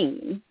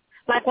queen.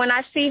 Like, when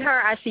I see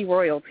her, I see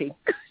royalty.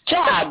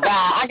 Child,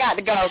 bye. I got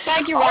to go.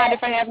 Thank you, Rodney,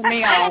 for having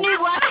me on. Did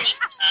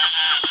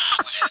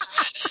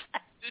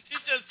you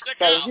just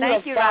check out?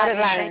 Thank you,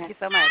 Rodney. Thank you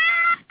so much.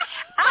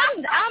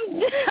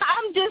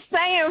 I'm just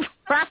saying,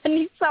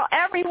 Rodney, so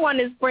everyone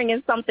is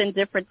bringing something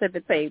different to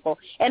the table,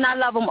 and I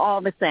love them all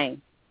the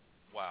same.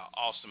 Wow,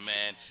 awesome,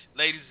 man.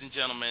 Ladies and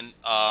gentlemen,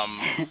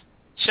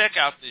 check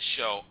out this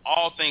show,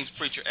 All Things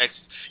Preacher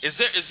Exes. Is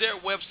there a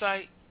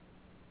website?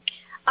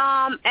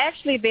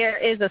 Actually, there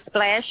is a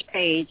splash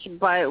page,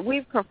 but we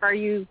prefer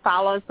you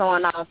follow us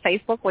on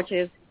Facebook, which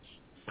is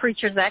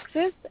Preachers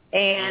Exes,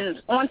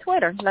 and on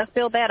Twitter. Let's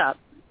build that up.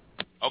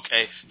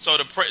 Okay, so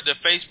the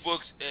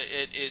Facebook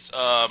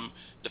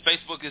the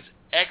Facebook is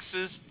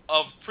Exes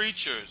of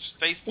Preachers.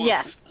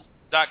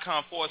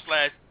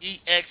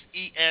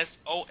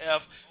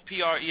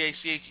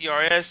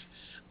 Facebook.com/EXESOFPREACHERS,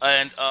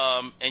 and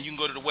you can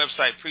go to the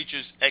website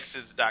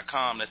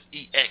preachersexes.com. That's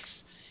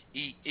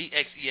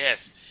EXES.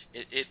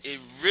 It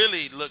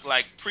really looked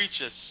like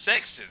Preacher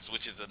Sexes,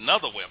 which is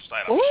another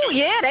website. Oh,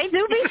 yeah, they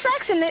do be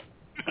sexing it.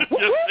 Yes, they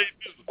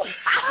do.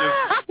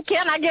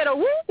 Can I get a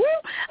woo woo?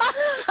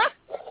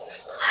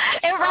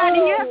 And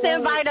Rodney, you have to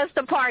invite us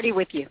to party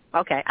with you.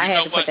 Okay, I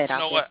had to put that out there.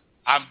 You know what?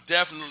 I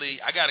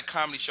got a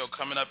comedy show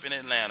coming up in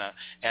Atlanta,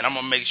 and I'm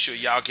going to make sure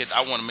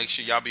I want to make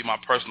sure y'all be my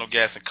personal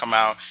guest and come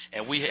out,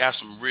 and we have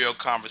some real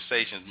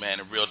conversations, man,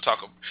 and really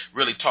talk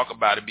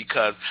about it,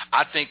 because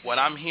I think what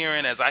I'm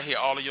hearing as I hear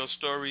all of your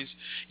stories,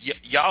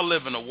 y'all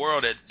live in a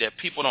world that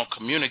people don't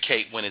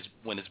communicate when it's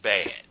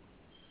bad.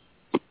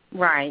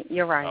 Right,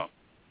 you're right.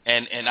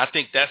 And I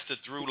think that's the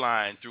through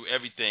line through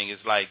everything.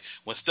 It's like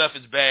when stuff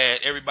is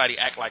bad, everybody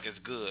act like it's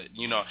good,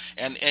 you know.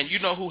 And you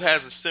know who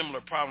has a similar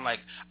problem? Like,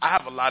 I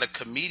have a lot of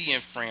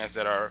comedian friends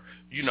that are,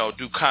 you know,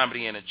 do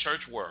comedy in the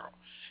church world.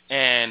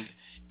 And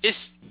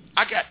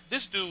I got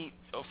this dude,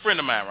 a friend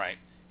of mine, right?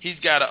 He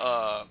got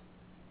a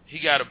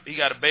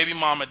baby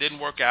mama, didn't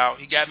work out.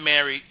 He got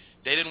married,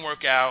 they didn't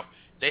work out.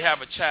 They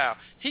have a child.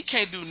 He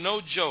can't do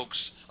no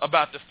jokes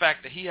about the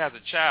fact that he has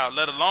a child,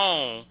 let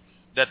alone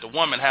that the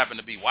woman happened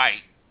to be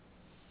white.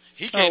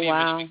 He can't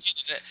even.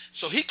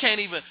 So he can't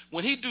even,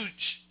 when he do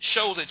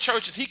shows at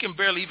churches, he can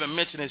barely even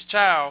mention his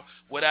child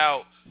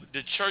without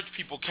the church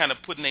people kind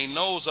of putting their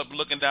nose up,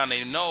 looking down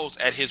their nose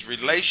at his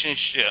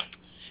relationship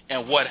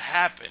and what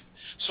happened.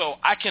 So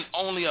I can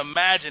only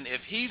imagine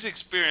if he's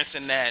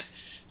experiencing that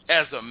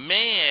as a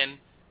man,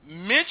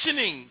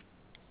 mentioning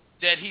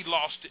that he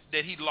lost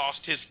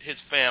his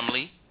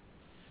family.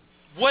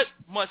 What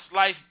must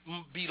life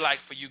be like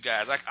for you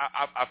guys?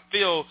 I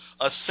feel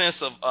a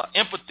sense of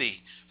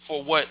empathy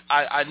for what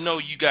I know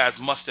you guys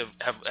must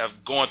have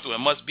gone through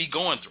and must be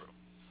going through.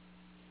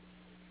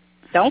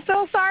 Don't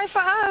feel sorry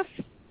for us.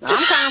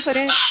 I'm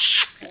confident.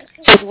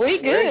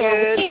 We're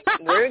good.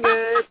 We're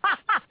good.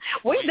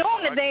 We're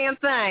doing the damn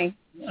thing.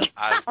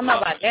 I don't know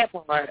about that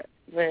part,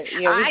 but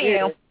yeah, I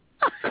am.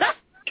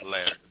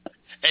 Hilarious.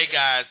 Hey,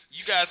 guys,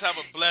 you guys have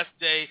a blessed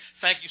day.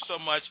 Thank you so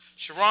much.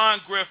 Sharon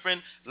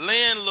Griffin,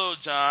 Lynn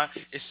Littlejohn,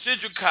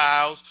 Isidra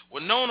Kyles,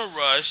 Winona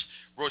Rush,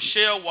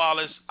 Rochelle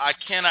Wallace. I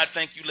cannot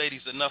thank you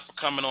ladies enough for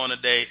coming on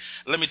today.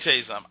 Let me tell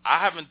you something. I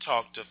haven't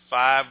talked to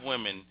 5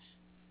 women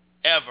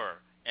ever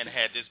and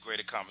had this great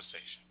a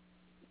conversation.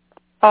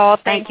 Oh,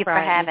 thank you for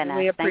having us.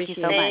 We Thank you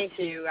so much. Thank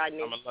you,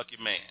 Rodney. I'm a lucky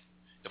man.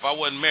 If I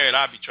wasn't married,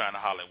 I'd be trying to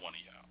holler at one of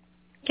y'all.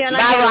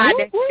 Bye,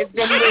 Rodney. It's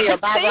been real.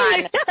 Bye,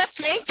 Rodney.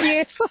 Thank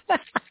you.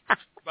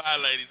 Bye,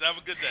 ladies.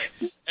 Have a good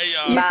day. Hey,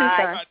 y'all.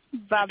 Bye.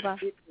 Bye-bye.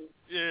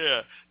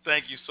 Yeah.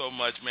 Thank you so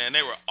much, man.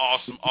 They were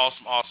awesome,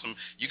 awesome, awesome.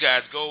 You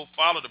guys go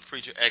follow the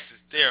Preacher Exes.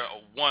 They're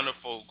a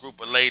wonderful group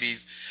of ladies.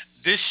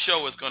 This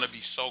show is going to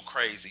be so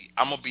crazy.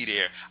 I'm going to be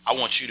there. I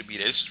want you to be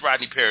there. This is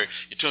Rodney Perry.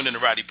 You're tuned in to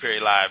Rodney Perry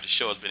Live. The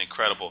show has been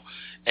incredible.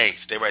 Hey,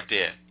 stay right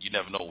there. You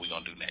never know what we're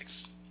going to do next.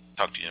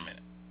 Talk to you in a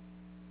minute.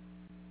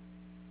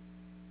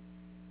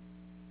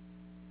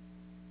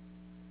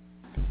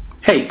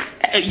 Hey,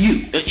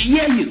 you.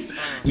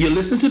 You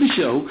listen to the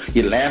show,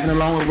 you're laughing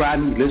along with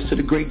Rodney, you listen to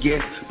the great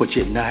guests, but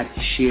you're not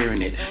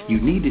sharing it.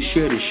 You need to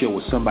share this show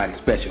with somebody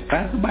special.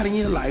 Find somebody in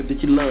your life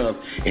that you love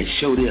and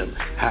show them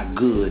how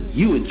good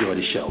you enjoy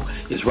the show.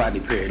 It's Rodney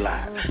Perry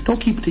Live.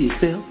 Don't keep it to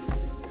yourself.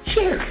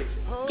 Share it.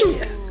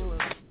 Yeah.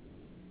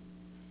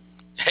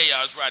 Hey,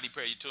 y'all, it's Rodney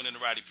Perry. You're tuned in to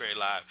Rodney Perry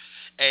Live.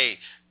 Hey,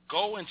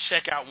 go and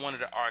check out one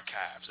of the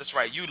archives. That's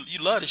right. You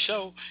love the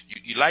show.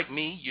 You like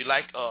me. You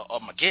like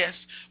my guests.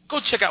 Go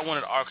check out one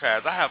of the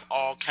archives. I have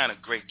all kind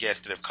of great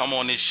guests that have come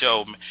on this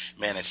show,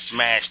 man, and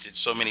smashed it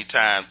so many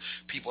times.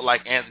 People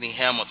like Anthony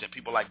Hamilton,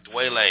 people like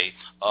Dwele,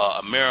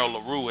 Meryl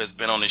LaRue has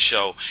been on the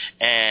show,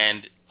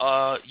 and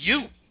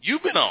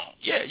you've been on.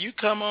 Yeah, you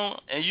come on,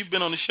 and you've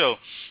been on the show.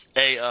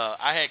 Hey,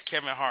 I had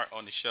Kevin Hart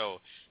on the show,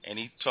 and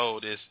he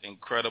told this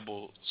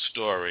incredible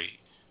story.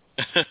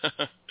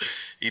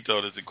 He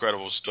told this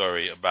incredible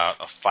story about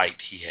a fight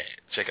he had.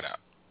 Check it out.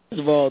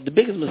 First of all, the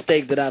biggest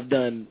mistake that I've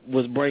done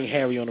was bring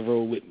Harry on the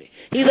road with me.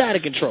 He's out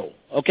of control,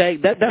 okay?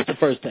 That's the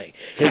first thing.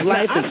 His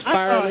life is spiraling.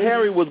 I thought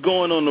Harry was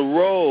going on the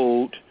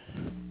road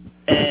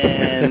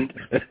and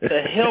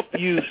to help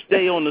you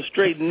stay on the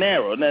straight and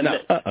narrow.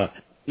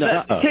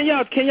 Can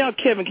y'all,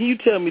 Kevin, can you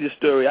tell me the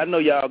story? I know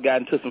y'all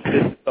got into some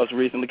fisticuffs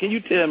recently. Can you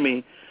tell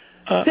me,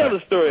 tell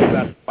the story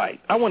about the fight?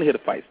 I want to hear the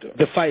fight story.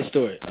 The fight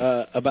story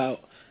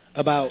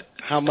about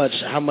how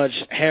much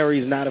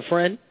Harry's not a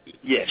friend?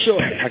 Yeah.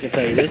 Sure, I can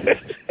tell you this.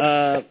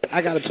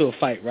 I got into a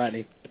fight,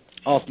 Rodney,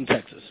 Austin,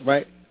 Texas,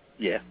 right?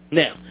 Yeah.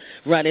 Now,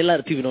 Rodney, a lot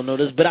of people don't know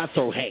this, but I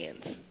throw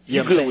hands.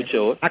 You good with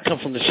yours? I come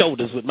from the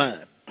shoulders with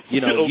mine.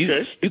 You know,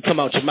 okay. you come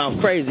out your mouth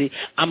crazy,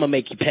 I'm going to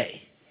make you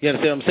pay. You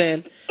understand what I'm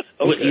saying?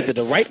 Okay. With either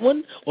the right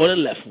one or the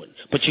left one,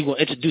 but you're going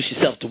to introduce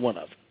yourself to one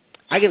of them.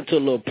 I get into a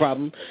little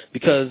problem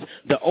because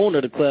the owner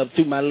of the club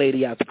threw my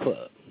lady out the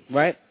club,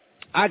 right?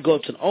 I go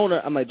up to the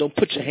owner. I'm like, don't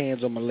put your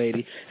hands on my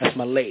lady. That's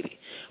my lady.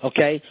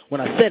 Okay?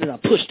 When I said it, I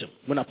pushed him.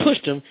 When I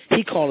pushed him,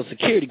 he called a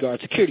security guard.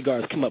 Security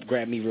guards come up,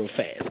 grab me real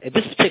fast. At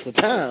this particular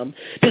time,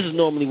 this is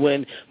normally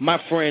when my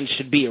friends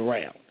should be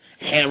around.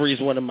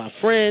 Harry's one of my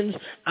friends.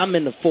 I'm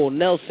in the full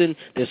Nelson.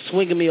 They're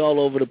swinging me all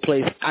over the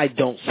place. I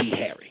don't see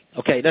Harry.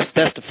 Okay? That's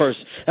the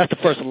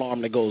first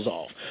alarm that goes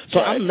off. So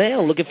right. I'm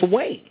now looking for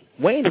Wayne.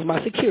 Wayne is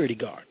my security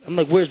guard. I'm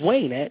like, where's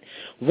Wayne at?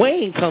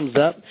 Wayne comes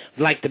up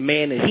like the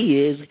man that he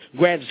is,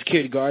 grabs the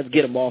security guards,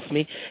 get him off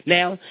me.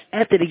 Now,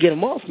 after they get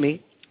him off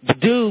me, the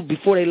dude,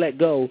 before they let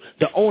go,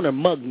 the owner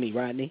mugged me,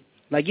 Rodney.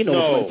 Like, you know,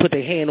 when somebody put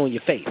their hand on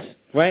your face,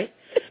 right?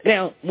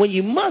 Now, when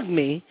you mug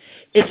me,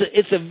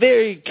 it's a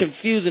very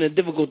confusing and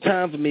difficult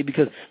time for me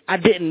because I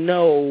didn't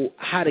know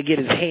how to get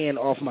his hand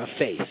off my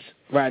face,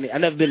 Rodney.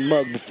 I've never been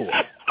mugged before.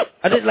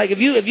 I did like if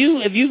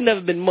you've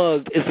never been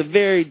mugged, it's a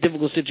very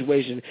difficult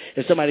situation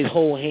if somebody's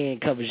whole hand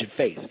covers your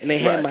face. And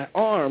they had my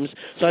arms,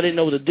 so I didn't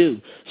know what to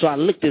do. So I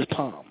licked his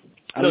palm.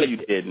 You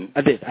didn't. I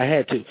did. I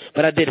had to,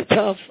 but I did it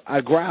tough. I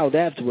growled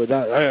afterwards.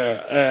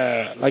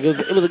 Like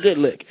it was a good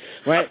lick,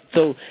 right?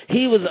 So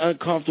he was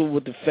uncomfortable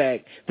with the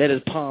fact that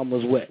his palm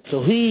was wet.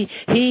 So he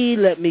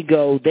let me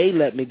go. They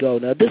let me go.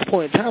 Now at this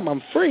point in time,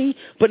 I'm free.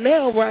 But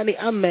now, Rodney,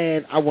 I'm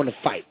mad. I want to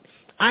fight.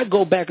 I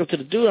go back up to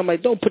the dude. I'm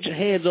like, don't put your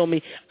hands on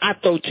me. I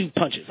throw 2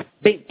 punches.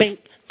 Bink,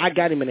 bink. I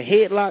got him in a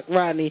headlock,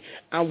 Rodney.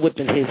 I'm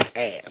whipping his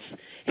ass.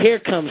 Here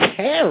comes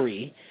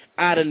Harry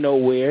out of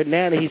nowhere.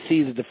 Now that he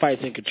sees that the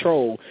fight's in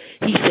control,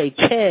 he say,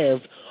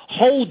 Kev,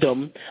 hold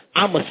him.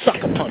 I'm a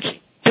sucker punch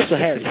him. That's what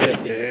Harry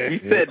said. You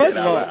said that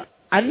out loud.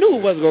 I knew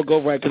it wasn't going to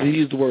go right because he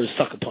used the word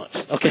sucker punch.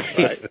 Okay?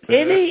 Right.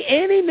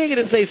 Any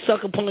nigga that say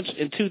sucker punch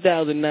in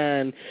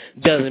 2009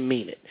 doesn't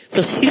mean it.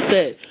 So he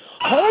said,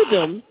 hold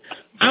him.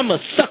 I'm a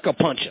sucker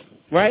punch him,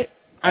 right?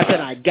 I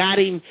said, I got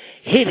him,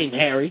 hit him,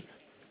 Harry.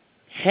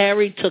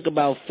 Harry took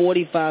about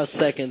 45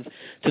 seconds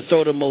to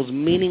throw the most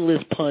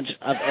meaningless punch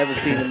I've ever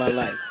seen in my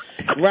life.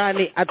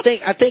 Rodney, I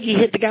think he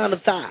hit the guy on the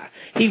thigh.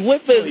 He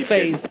went for his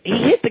face. He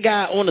hit the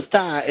guy on the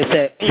thigh and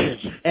said,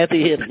 after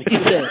he hit him. He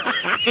said,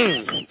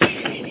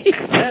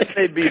 That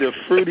may be the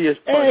fruitiest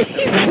punch.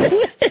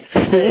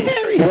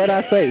 Harry, what'd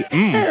I say?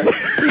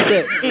 He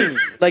said,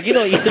 Like, you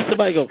know, you hear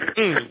somebody go,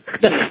 you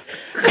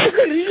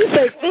just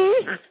say,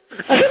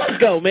 I said, let's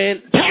go,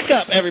 man. Pack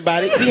up,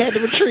 everybody. We had to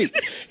retreat.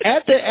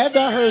 After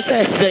I heard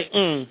Sassy say,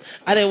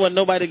 I didn't want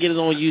nobody to get it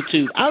on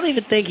YouTube. I don't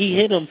even think he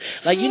hit him.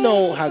 Like, you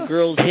know how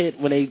girls hit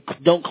when they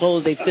don't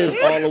close their fist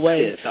all the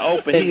way?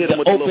 He hit him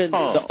with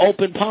the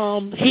open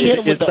palm. He hit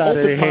him with the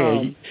open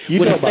palm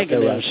with his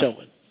fingernail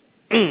showing.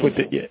 With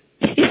it,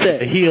 He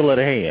said, the heel of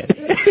the hand.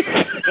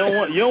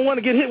 You don't want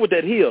to get hit with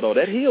that heel, though.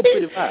 That heel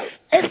pretty violent.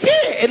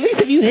 At least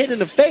if you hit in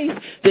the face,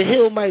 the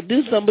heel might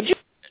do something, but you...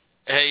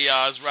 Hey,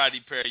 y'all, it's Rodney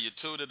Perry. You're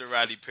tuned to the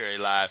Rodney Perry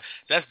Live.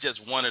 That's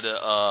just one of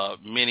the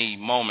many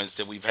moments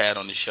that we've had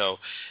on the show.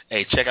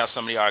 Hey, check out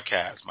some of the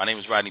archives. My name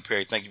is Rodney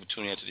Perry. Thank you for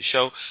tuning into the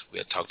show.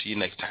 We'll talk to you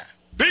next time.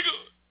 Be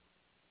good.